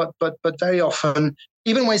thing, but very often,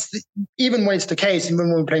 even when it's the case, even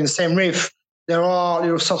when we're playing the same riff, there are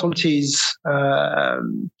little subtleties.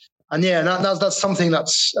 And yeah, that's something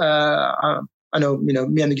that's, I know, me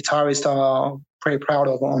and the guitarist are pretty proud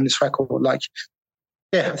of on this record. Like,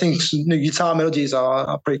 yeah, I think the guitar melodies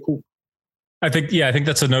are pretty cool. I think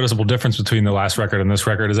that's a noticeable difference between the last record and this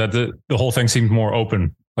record is that the whole thing seems more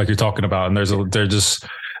open, like you're talking about, and there's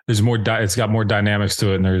more, it's got more dynamics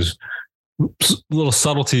to it, and there's little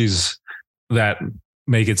subtleties that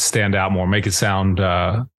make it stand out more, make it sound,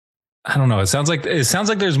 I don't know. It sounds like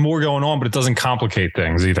there's more going on, but it doesn't complicate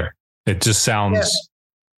things either. It just sounds,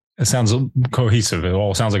 It sounds cohesive. It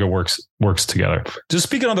all sounds like it works together. Just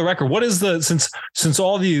speaking on the record, what is since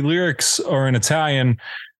all the lyrics are in Italian,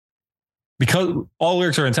 because all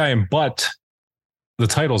lyrics are in Italian, but the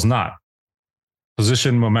title's not.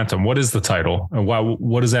 Position, Momentum. What is the title, and why?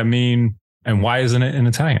 What does that mean, and why isn't it in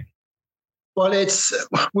Italian? Well,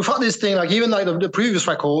 we've had this thing, like even like the previous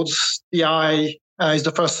records, the I is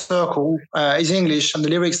the first circle is English and the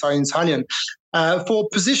lyrics are in Italian. For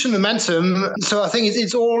Position, Momentum, so I think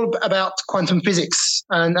it's all about quantum physics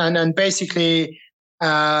and basically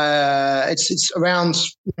it's around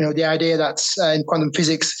the idea that in quantum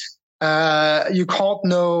physics you can't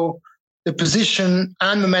know the position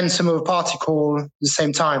and momentum of a particle at the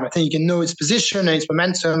same time. I think you can know its position and its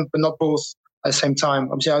momentum, but not both at the same time.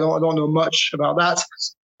 Obviously, I don't know much about that.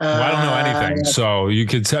 Well, I don't know anything, so you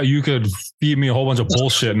could feed me a whole bunch of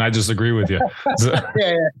bullshit, and I just agree with you.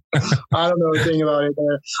 yeah, I don't know anything about it.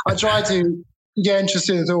 I try to get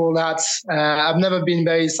interested into all that. I've never been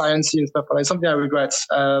very sciencey and stuff, but it's something I regret.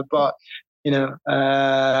 But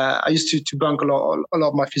I used to bunk a lot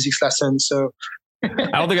of my physics lessons, so.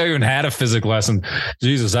 I don't think I even had a physics lesson.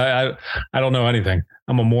 Jesus, I don't know anything.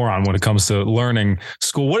 I'm a moron when it comes to learning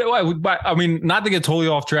school. I mean, not to get totally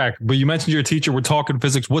off track, but you mentioned you're a teacher. We're talking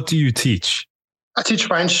physics. What do you teach? I teach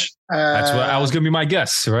French. That's what I was going to be my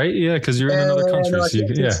guess, right? Yeah, because you're in another country. No, I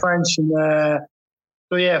teach French. And,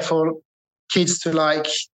 so yeah, for kids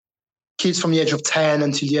from the age of 10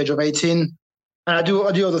 until the age of 18. And I do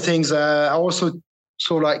other things. I also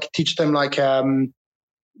sort of like teach them like,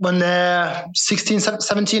 when they're 16,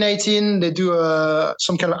 17, 18, they do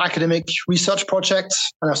some kind of academic research project,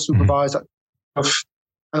 and I supervise that stuff,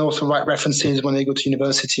 and also write references when they go to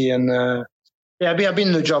university. And I've been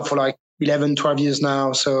in the job for like 11, 12 years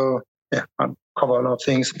now. So yeah, I cover a lot of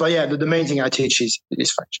things. But yeah, the main thing I teach is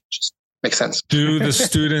French. Just makes sense. Do the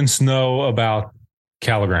students know about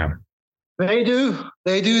Calligram? They do.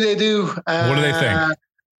 What do they think?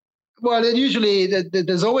 Well, usually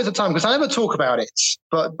there's always a time, because I never talk about it.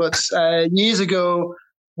 But years ago,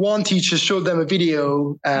 one teacher showed them a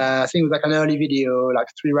video. I think it was like an early video, like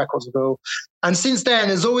 3 records ago. And since then,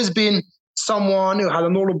 there's always been someone who had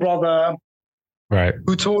an older brother, right?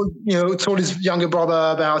 Who told his younger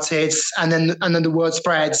brother about it, and then the word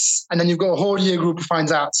spreads, and then you've got a whole year group who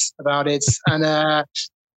finds out about it, and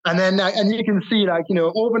you can see, like,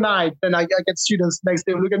 overnight, then I get students next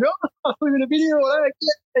day look at me, oh, I saw you in a video, like,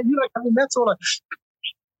 yeah, you like having metal.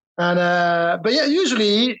 And, but yeah,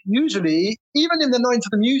 usually, even if they're not into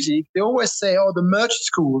the music, they always say, oh, the merch is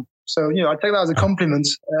cool. So, I take that as a compliment.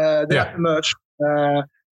 They like the merch.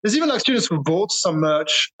 There's even like students who bought some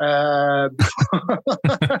merch.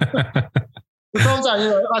 Sometimes,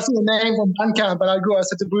 I see a name from Bandcamp, and I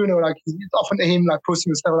said to Bruno, like, it's often to him, like,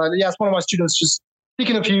 posting stuff like, yeah, it's one of my students just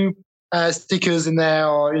sticking a few stickers in there,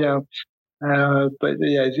 or, but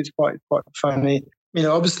yeah, it's quite funny.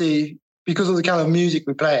 Obviously, because of the kind of music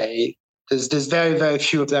we play, there's very, very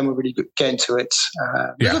few of them who really get into it.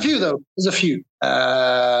 There's a few, though. There's a few.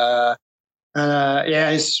 It's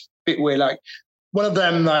a bit weird. Like, one of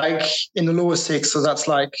them, like, in the lower six, so that's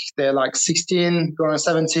like, they're like 16, going on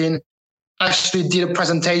 17, actually did a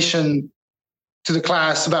presentation to the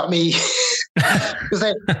class about me. Because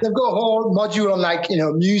they've got a whole module on, like,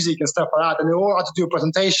 music and stuff like that, and they all had to do a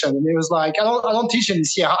presentation. And it was like, I don't teach him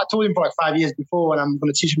this year. I told him for like 5 years before, and I'm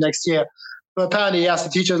going to teach him next year. But apparently he asked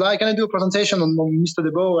the teacher, like, can I do a presentation on Mr.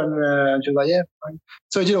 DeBow? And she was like, yeah, fine.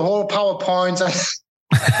 So he did a whole PowerPoint.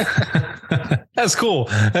 That's cool.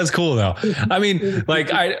 That's cool, though. I mean,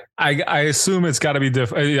 like, I assume it's got to be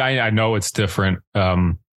different. I know it's different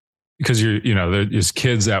because there's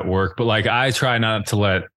kids at work, but like, I try not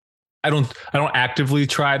to I don't actively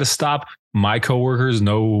try to stop my coworkers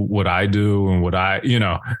know what I do and what I,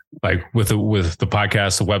 like with the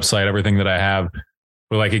podcast, the website, everything that I have.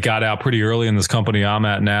 But like, it got out pretty early in this company I'm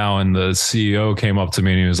at now, and the CEO came up to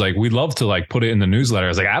me and he was like, "We'd love to like put it in the newsletter." I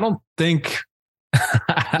was like, I don't think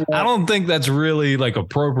that's really like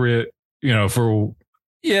appropriate, for.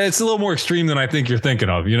 Yeah, it's a little more extreme than I think you're thinking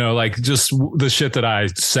of, like just the shit that I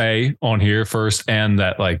say on here first, and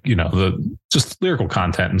that, like, the just lyrical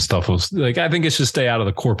content and stuff was like, I think it should stay out of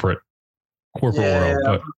the corporate world.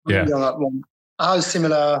 But yeah, I was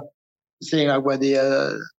similar thing, like, where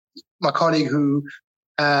my colleague who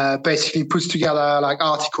basically puts together like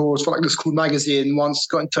articles for like the school magazine once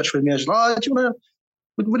got in touch with me and was like, do you want to?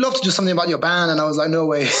 We'd love to do something about your band, and I was like, no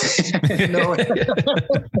way, no way.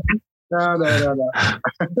 No.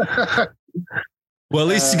 Well, at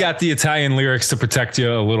least you got the Italian lyrics to protect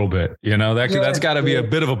you a little bit. That's got to be a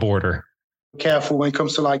bit of a border. Careful when it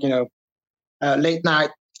comes to, like, late night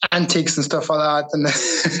antics and stuff like that.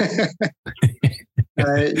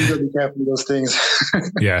 And you got to be careful with those things.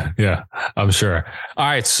 Yeah, I'm sure. All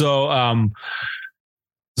right, so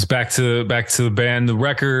it's back to the band, the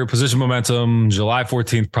record, Position Momentum, July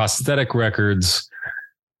 14th, Prosthetic Records.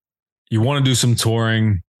 You want to do some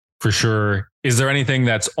touring. For sure. Is there anything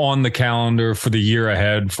that's on the calendar for the year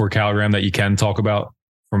ahead for Calligram that you can talk about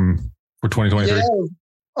for 2023? Yeah,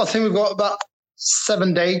 I think we've got about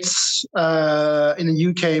 7 dates in the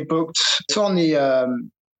UK booked. It's on the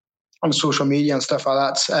on social media and stuff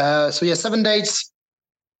like that. 7 dates.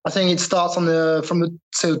 I think it starts from the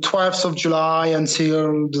 12th of July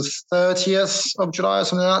until the 30th of July or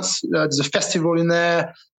something like that. There's a festival in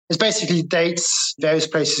there. It's basically dates, various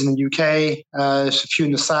places in the UK. There's a few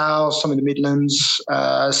in the south, some in the Midlands,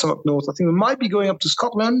 some up north. I think we might be going up to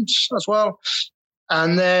Scotland as well.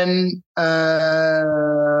 And then I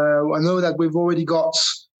know that we've already got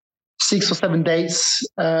 6 or 7 dates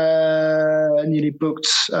nearly booked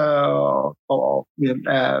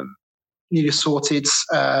nearly sorted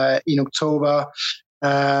in October.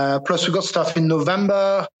 Plus we've got stuff in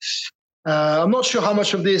November. I'm not sure how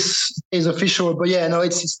much of this is official, but yeah, no,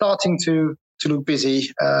 it's starting to look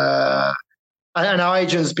busy. And our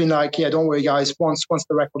agent's been like, yeah, don't worry, guys. Once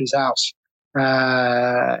the record is out,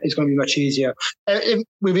 it's going to be much easier.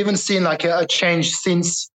 We've even seen like a change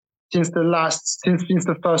since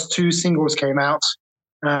the first 2 singles came out.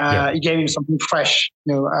 It gave him something fresh,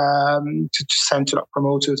 to send to like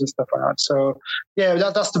promoters and stuff like that. So yeah,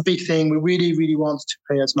 that's the big thing. We really, really want to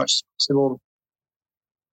play as much as possible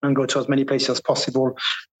and go to as many places as possible.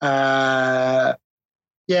 The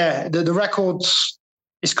record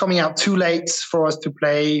is coming out too late for us to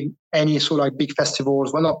play any sort of like big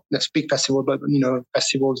festivals. Well, not this big festival, but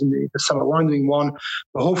festivals in the summer. We're doing one,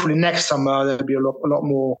 but hopefully next summer there'll be a lot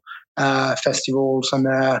more festivals. And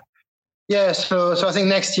so I think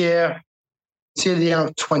next year, till the end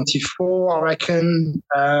of 24, I reckon,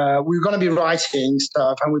 we're going to be writing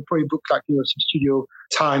stuff, and we'll probably book like some studio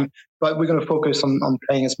time, but we're going to focus on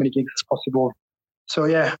playing as many gigs as possible. So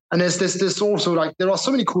yeah, and there's also like there are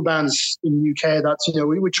so many cool bands in the UK that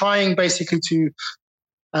we're trying basically to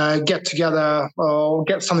get together or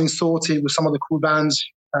get something sorted with some of the cool bands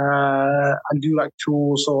and do like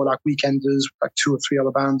tours or like weekenders, like 2 or 3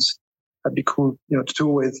 other bands. That'd be cool, to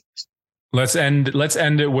tour with. Let's end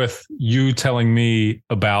it with you telling me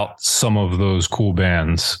about some of those cool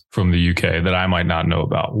bands from the UK that I might not know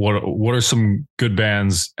about. What are some good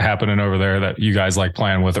bands happening over there that you guys like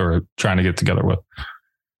playing with or trying to get together with?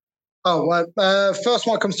 Oh, well, first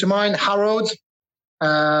one comes to mind, Harrowed.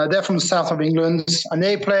 They're from the south of England, and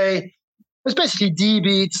they play It's basically D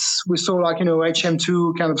beats. We saw like,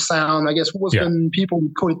 HM2 kind of sound. I guess was when people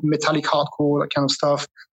would call it metallic hardcore, that kind of stuff.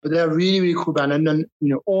 But they're a really, really cool band. And then,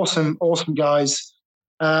 awesome guys.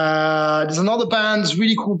 There's another band,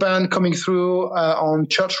 really cool band coming through on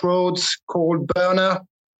Church Roads called Burner.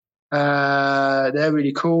 They're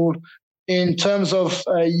really cool. In terms of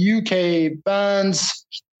UK bands,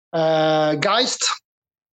 Geist.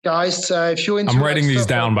 If you're into, I'm writing these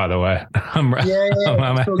down, by the way. So,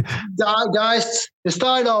 Geist. They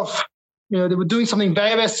started off, they were doing something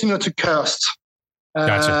very, very similar to Cursed.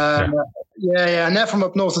 Gotcha. And they're from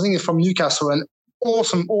up north. I think they're from Newcastle, and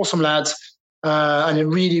awesome lads, and they're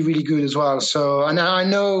really, really good as well. So, and I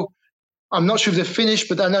know, I'm not sure if they're finished,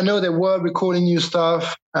 but I know they were recording new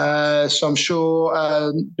stuff. So I'm sure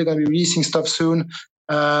they're going to be releasing stuff soon.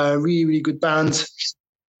 Really, really good band.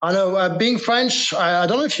 I know, being French, I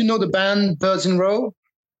don't know if you know the band Birds in Row.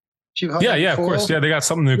 Yeah, of course. Yeah, they got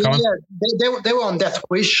something new coming. Yeah, they were on Death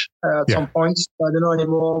Wish at some point. I don't know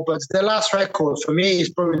anymore. But their last record, for me, is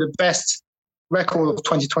probably the best record of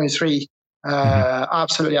 2023.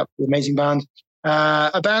 Absolutely amazing band.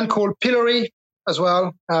 A band called Pillory as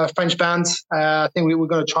well, French band. I think we're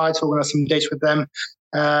going to try to organize some dates with them.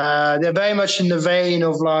 They're very much in the vein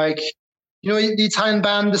of like, the Italian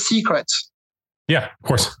band The Secret. Yeah, of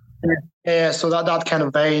course. Yeah, so that kind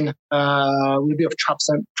of vein. With a bit of trap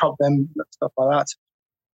them, stuff like that.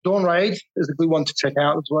 Dawn Raid is a good one to check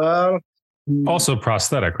out as well. Also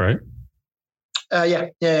prosthetic, right?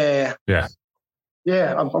 Yeah.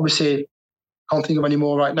 I'm obviously can't think of any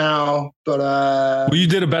more right now, but well, you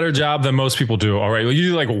did a better job than most people do. All right, well,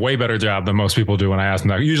 you do like a way better job than most people do when I ask them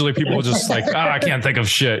that. Usually people are just like, I can't think of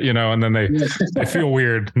shit, and then they feel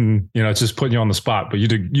weird, and it's just putting you on the spot. But you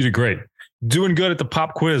did great. Doing good at the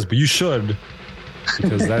pop quiz, but you should,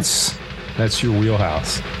 because that's your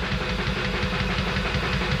wheelhouse.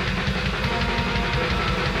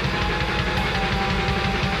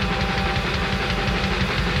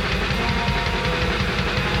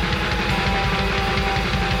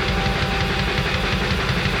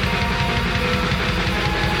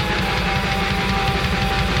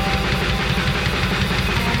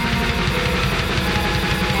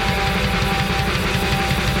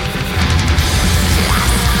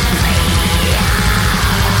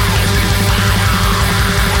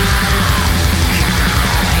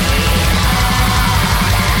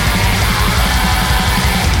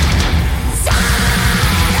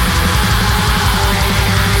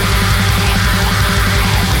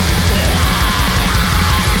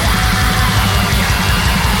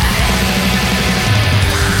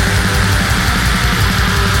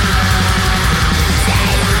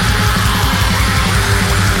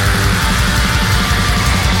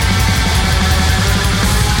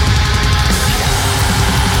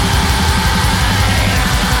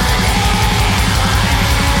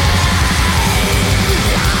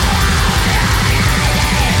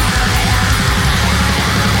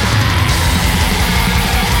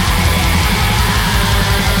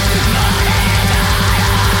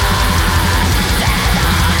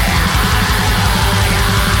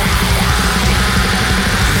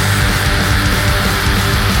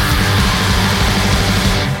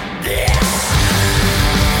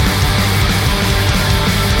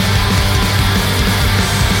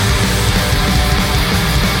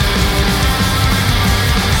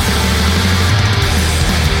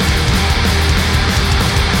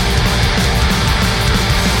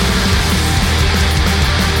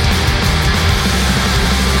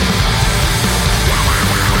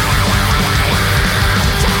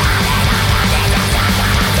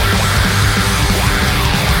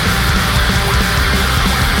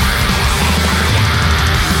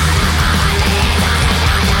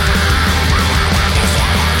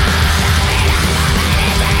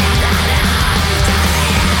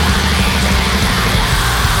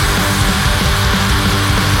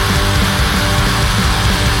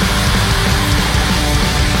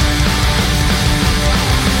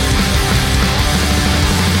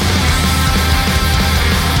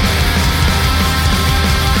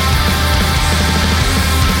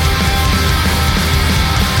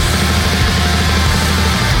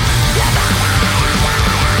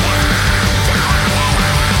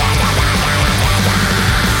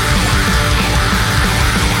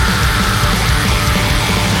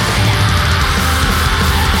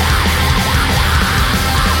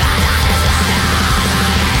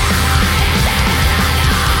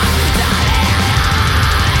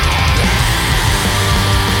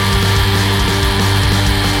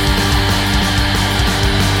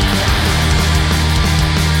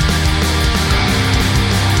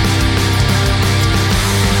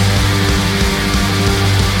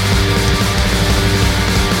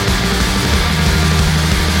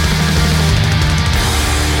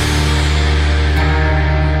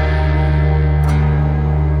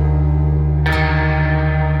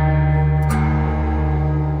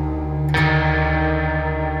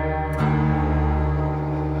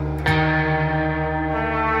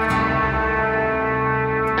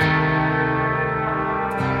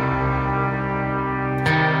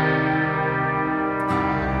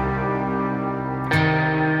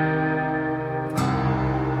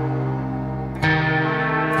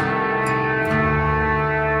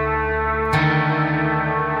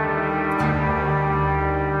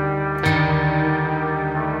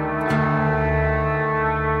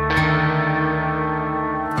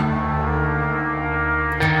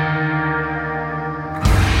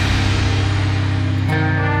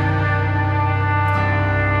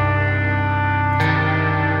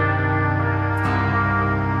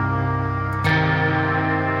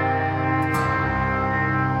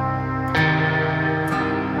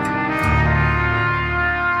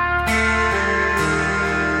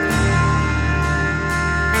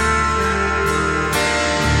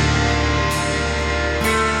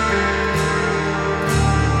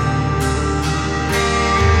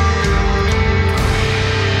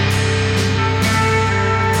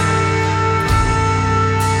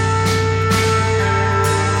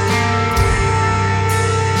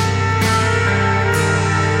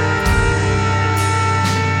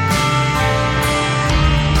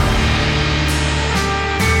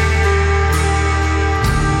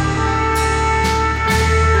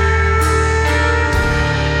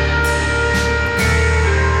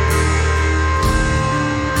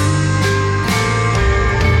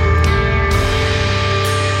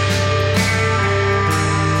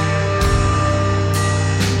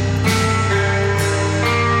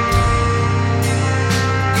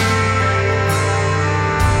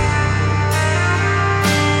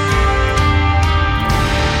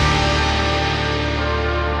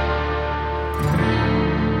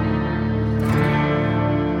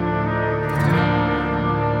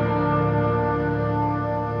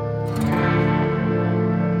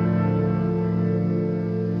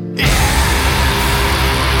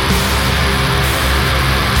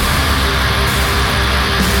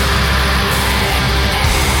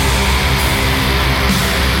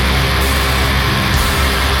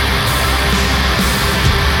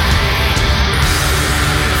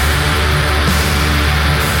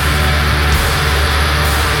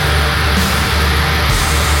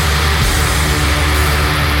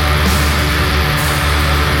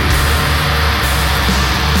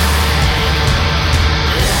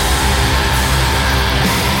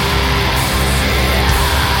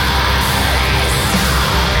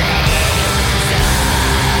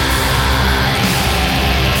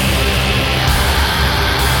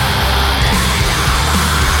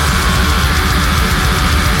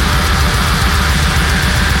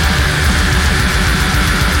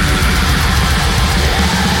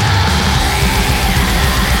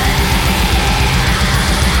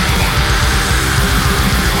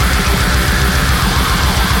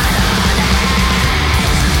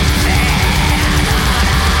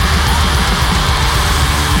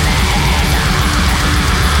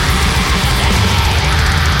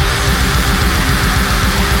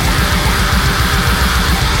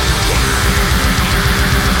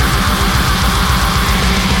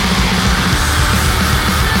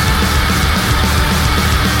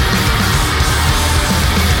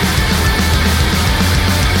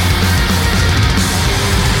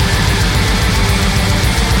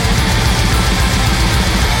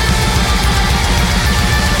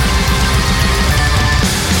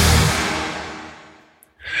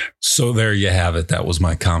 So there you have it. That was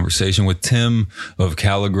my conversation with Tim of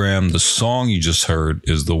Calligram. The song you just heard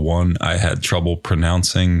is the one I had trouble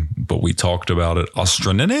pronouncing, but we talked about it.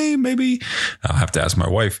 Ostranene, maybe? I'll have to ask my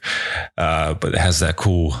wife. But it has that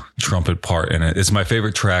cool trumpet part in it. It's my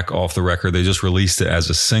favorite track off the record. They just released it as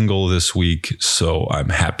a single this week, so I'm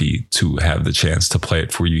happy to have the chance to play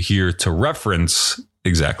it for you here to reference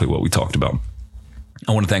exactly what we talked about.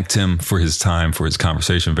 I want to thank Tim for his time, for his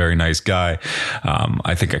conversation. Very nice guy.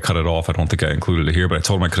 I think I cut it off. I don't think I included it here, but I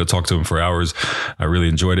told him I could have talked to him for hours. I really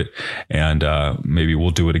enjoyed it. And maybe we'll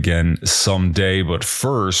do it again someday. But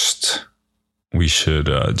first, we should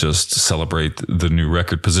just celebrate the new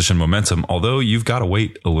record, Position Momentum. Although you've got to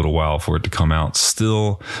wait a little while for it to come out.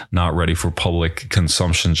 Still not ready for public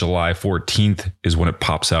consumption. July 14th is when it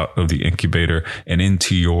pops out of the incubator and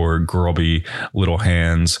into your grubby little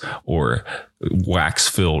hands or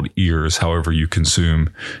wax-filled ears, however you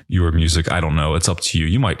consume your music. I don't know. It's up to you.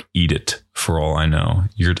 You might eat it for all I know.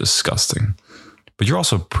 You're disgusting. But you're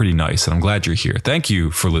also pretty nice, and I'm glad you're here. Thank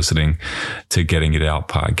you for listening to Getting It Out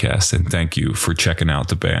podcast, and thank you for checking out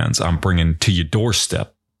the bands I'm bringing to your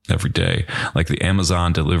doorstep every day, like the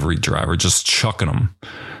Amazon delivery driver, just chucking them.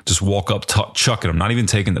 Just walk up, chucking them, not even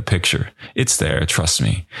taking the picture. It's there, trust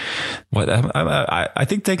me. I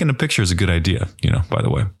think taking a picture is a good idea, by the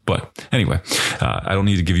way. But anyway, I don't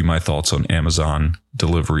need to give you my thoughts on Amazon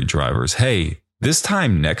delivery drivers. Hey, this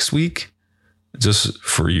time next week, just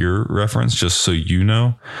for your reference, just so you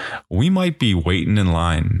know, we might be waiting in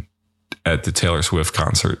line at the Taylor Swift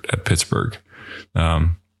concert at Pittsburgh.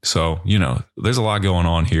 So, there's a lot going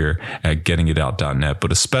on here at gettingitout.net,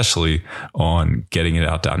 but especially on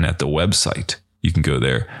gettingitout.net, the website. You can go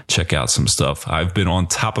there, check out some stuff. I've been on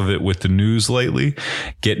top of it with the news lately,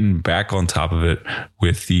 getting back on top of it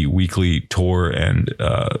with the weekly tour and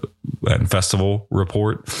festival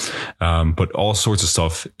report. But all sorts of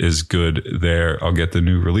stuff is good there. I'll get the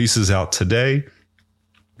new releases out today.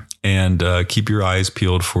 And keep your eyes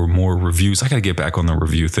peeled for more reviews. I got to get back on the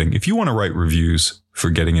review thing. If you want to write reviews for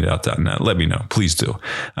gettingitout.net, let me know. Please do.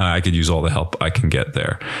 I could use all the help I can get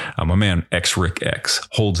there. My man, Rick X,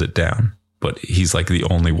 holds it down, but he's like the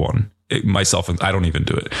only one. Myself, I don't even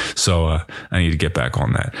do it. So I need to get back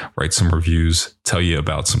on that. Write some reviews, tell you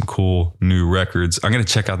about some cool new records. I'm going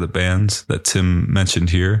to check out the bands that Tim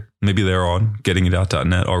mentioned here. Maybe they're on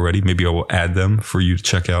gettingitout.net already. Maybe I will add them for you to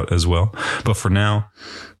check out as well. But for now,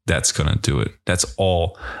 that's going to do it. That's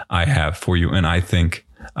all I have for you. And I think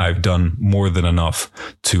I've done more than enough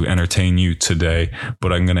to entertain you today,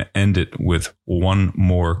 but I'm going to end it with one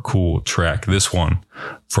more cool track. This one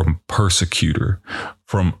from Persecutor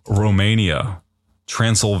from Romania,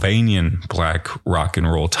 Transylvanian black rock and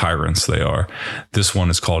roll tyrants they are. This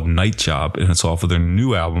one is called Night Job, and it's off of their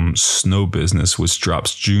new album, Snow Business, which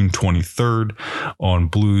drops June 23rd on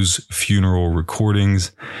Blues Funeral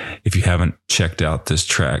Recordings. If you haven't checked out this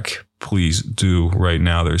track, please do right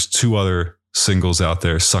now. There's two other singles out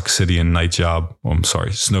there, Suck City and Night Job. Oh, I'm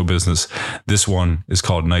sorry, Snow Business. This one is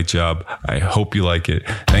called Night Job. I hope you like it.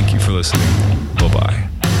 Thank you for listening. Bye-bye.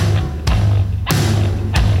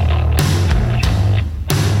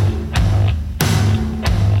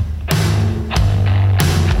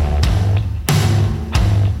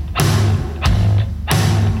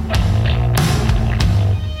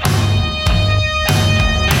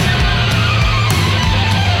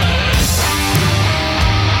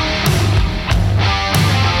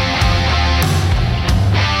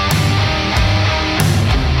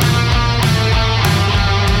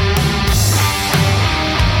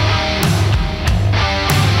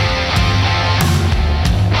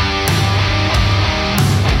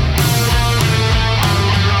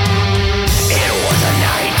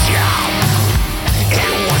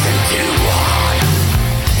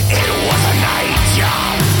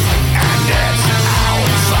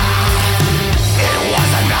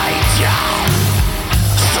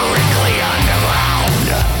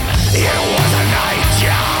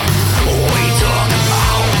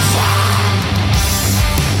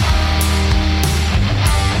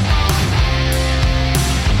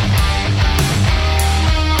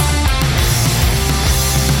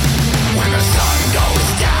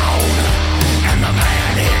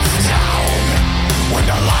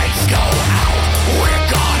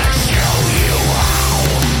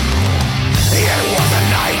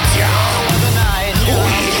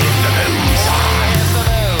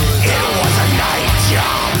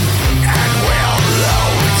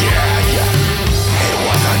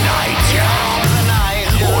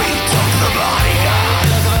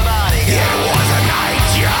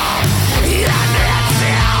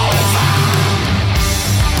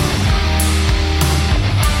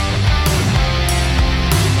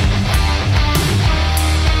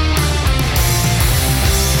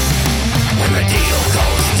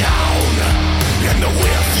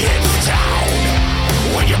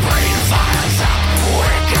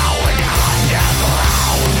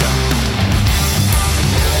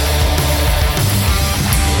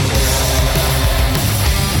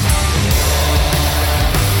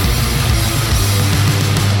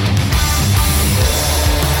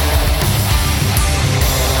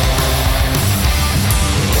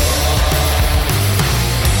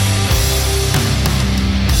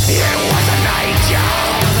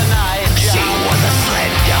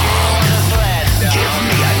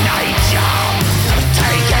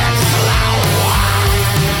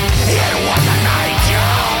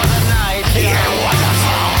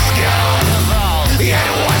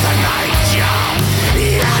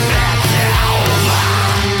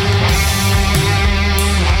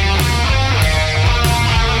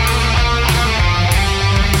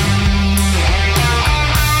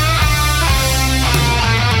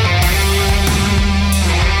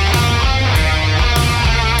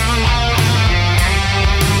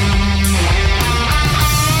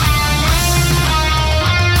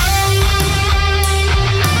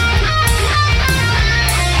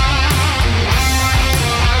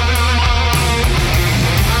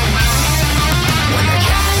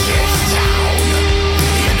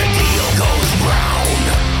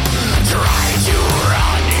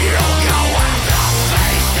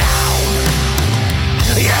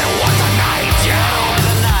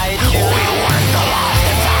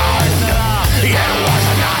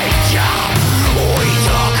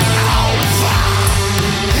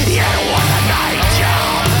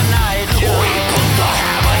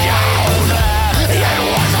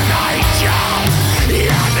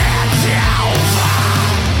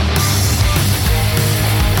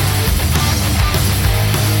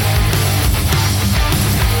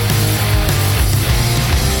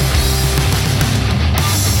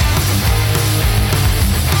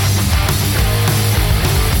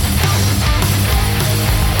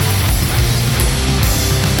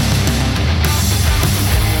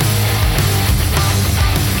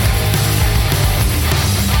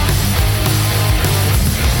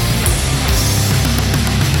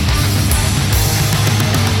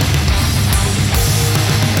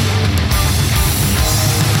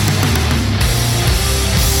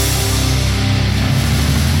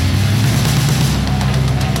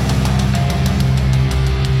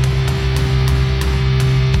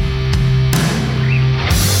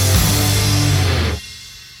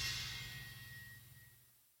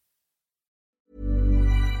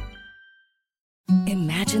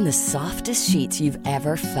 Imagine the softest sheets you've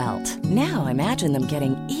ever felt. Now imagine them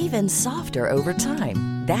getting even softer over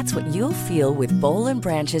time. That's what you'll feel with Boll &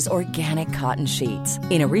 Branch's organic cotton sheets.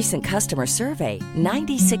 In a recent customer survey,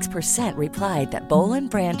 96% replied that Boll &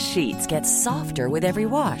 Branch sheets get softer with every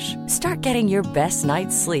wash. Start getting your best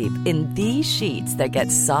night's sleep in these sheets that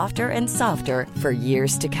get softer and softer for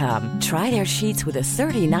years to come. Try their sheets with a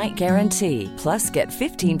 30-night guarantee. Plus, get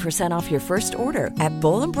 15% off your first order at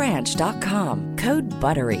bollandbranch.com. Code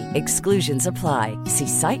BUTTERY. Exclusions apply. See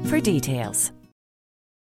site for details.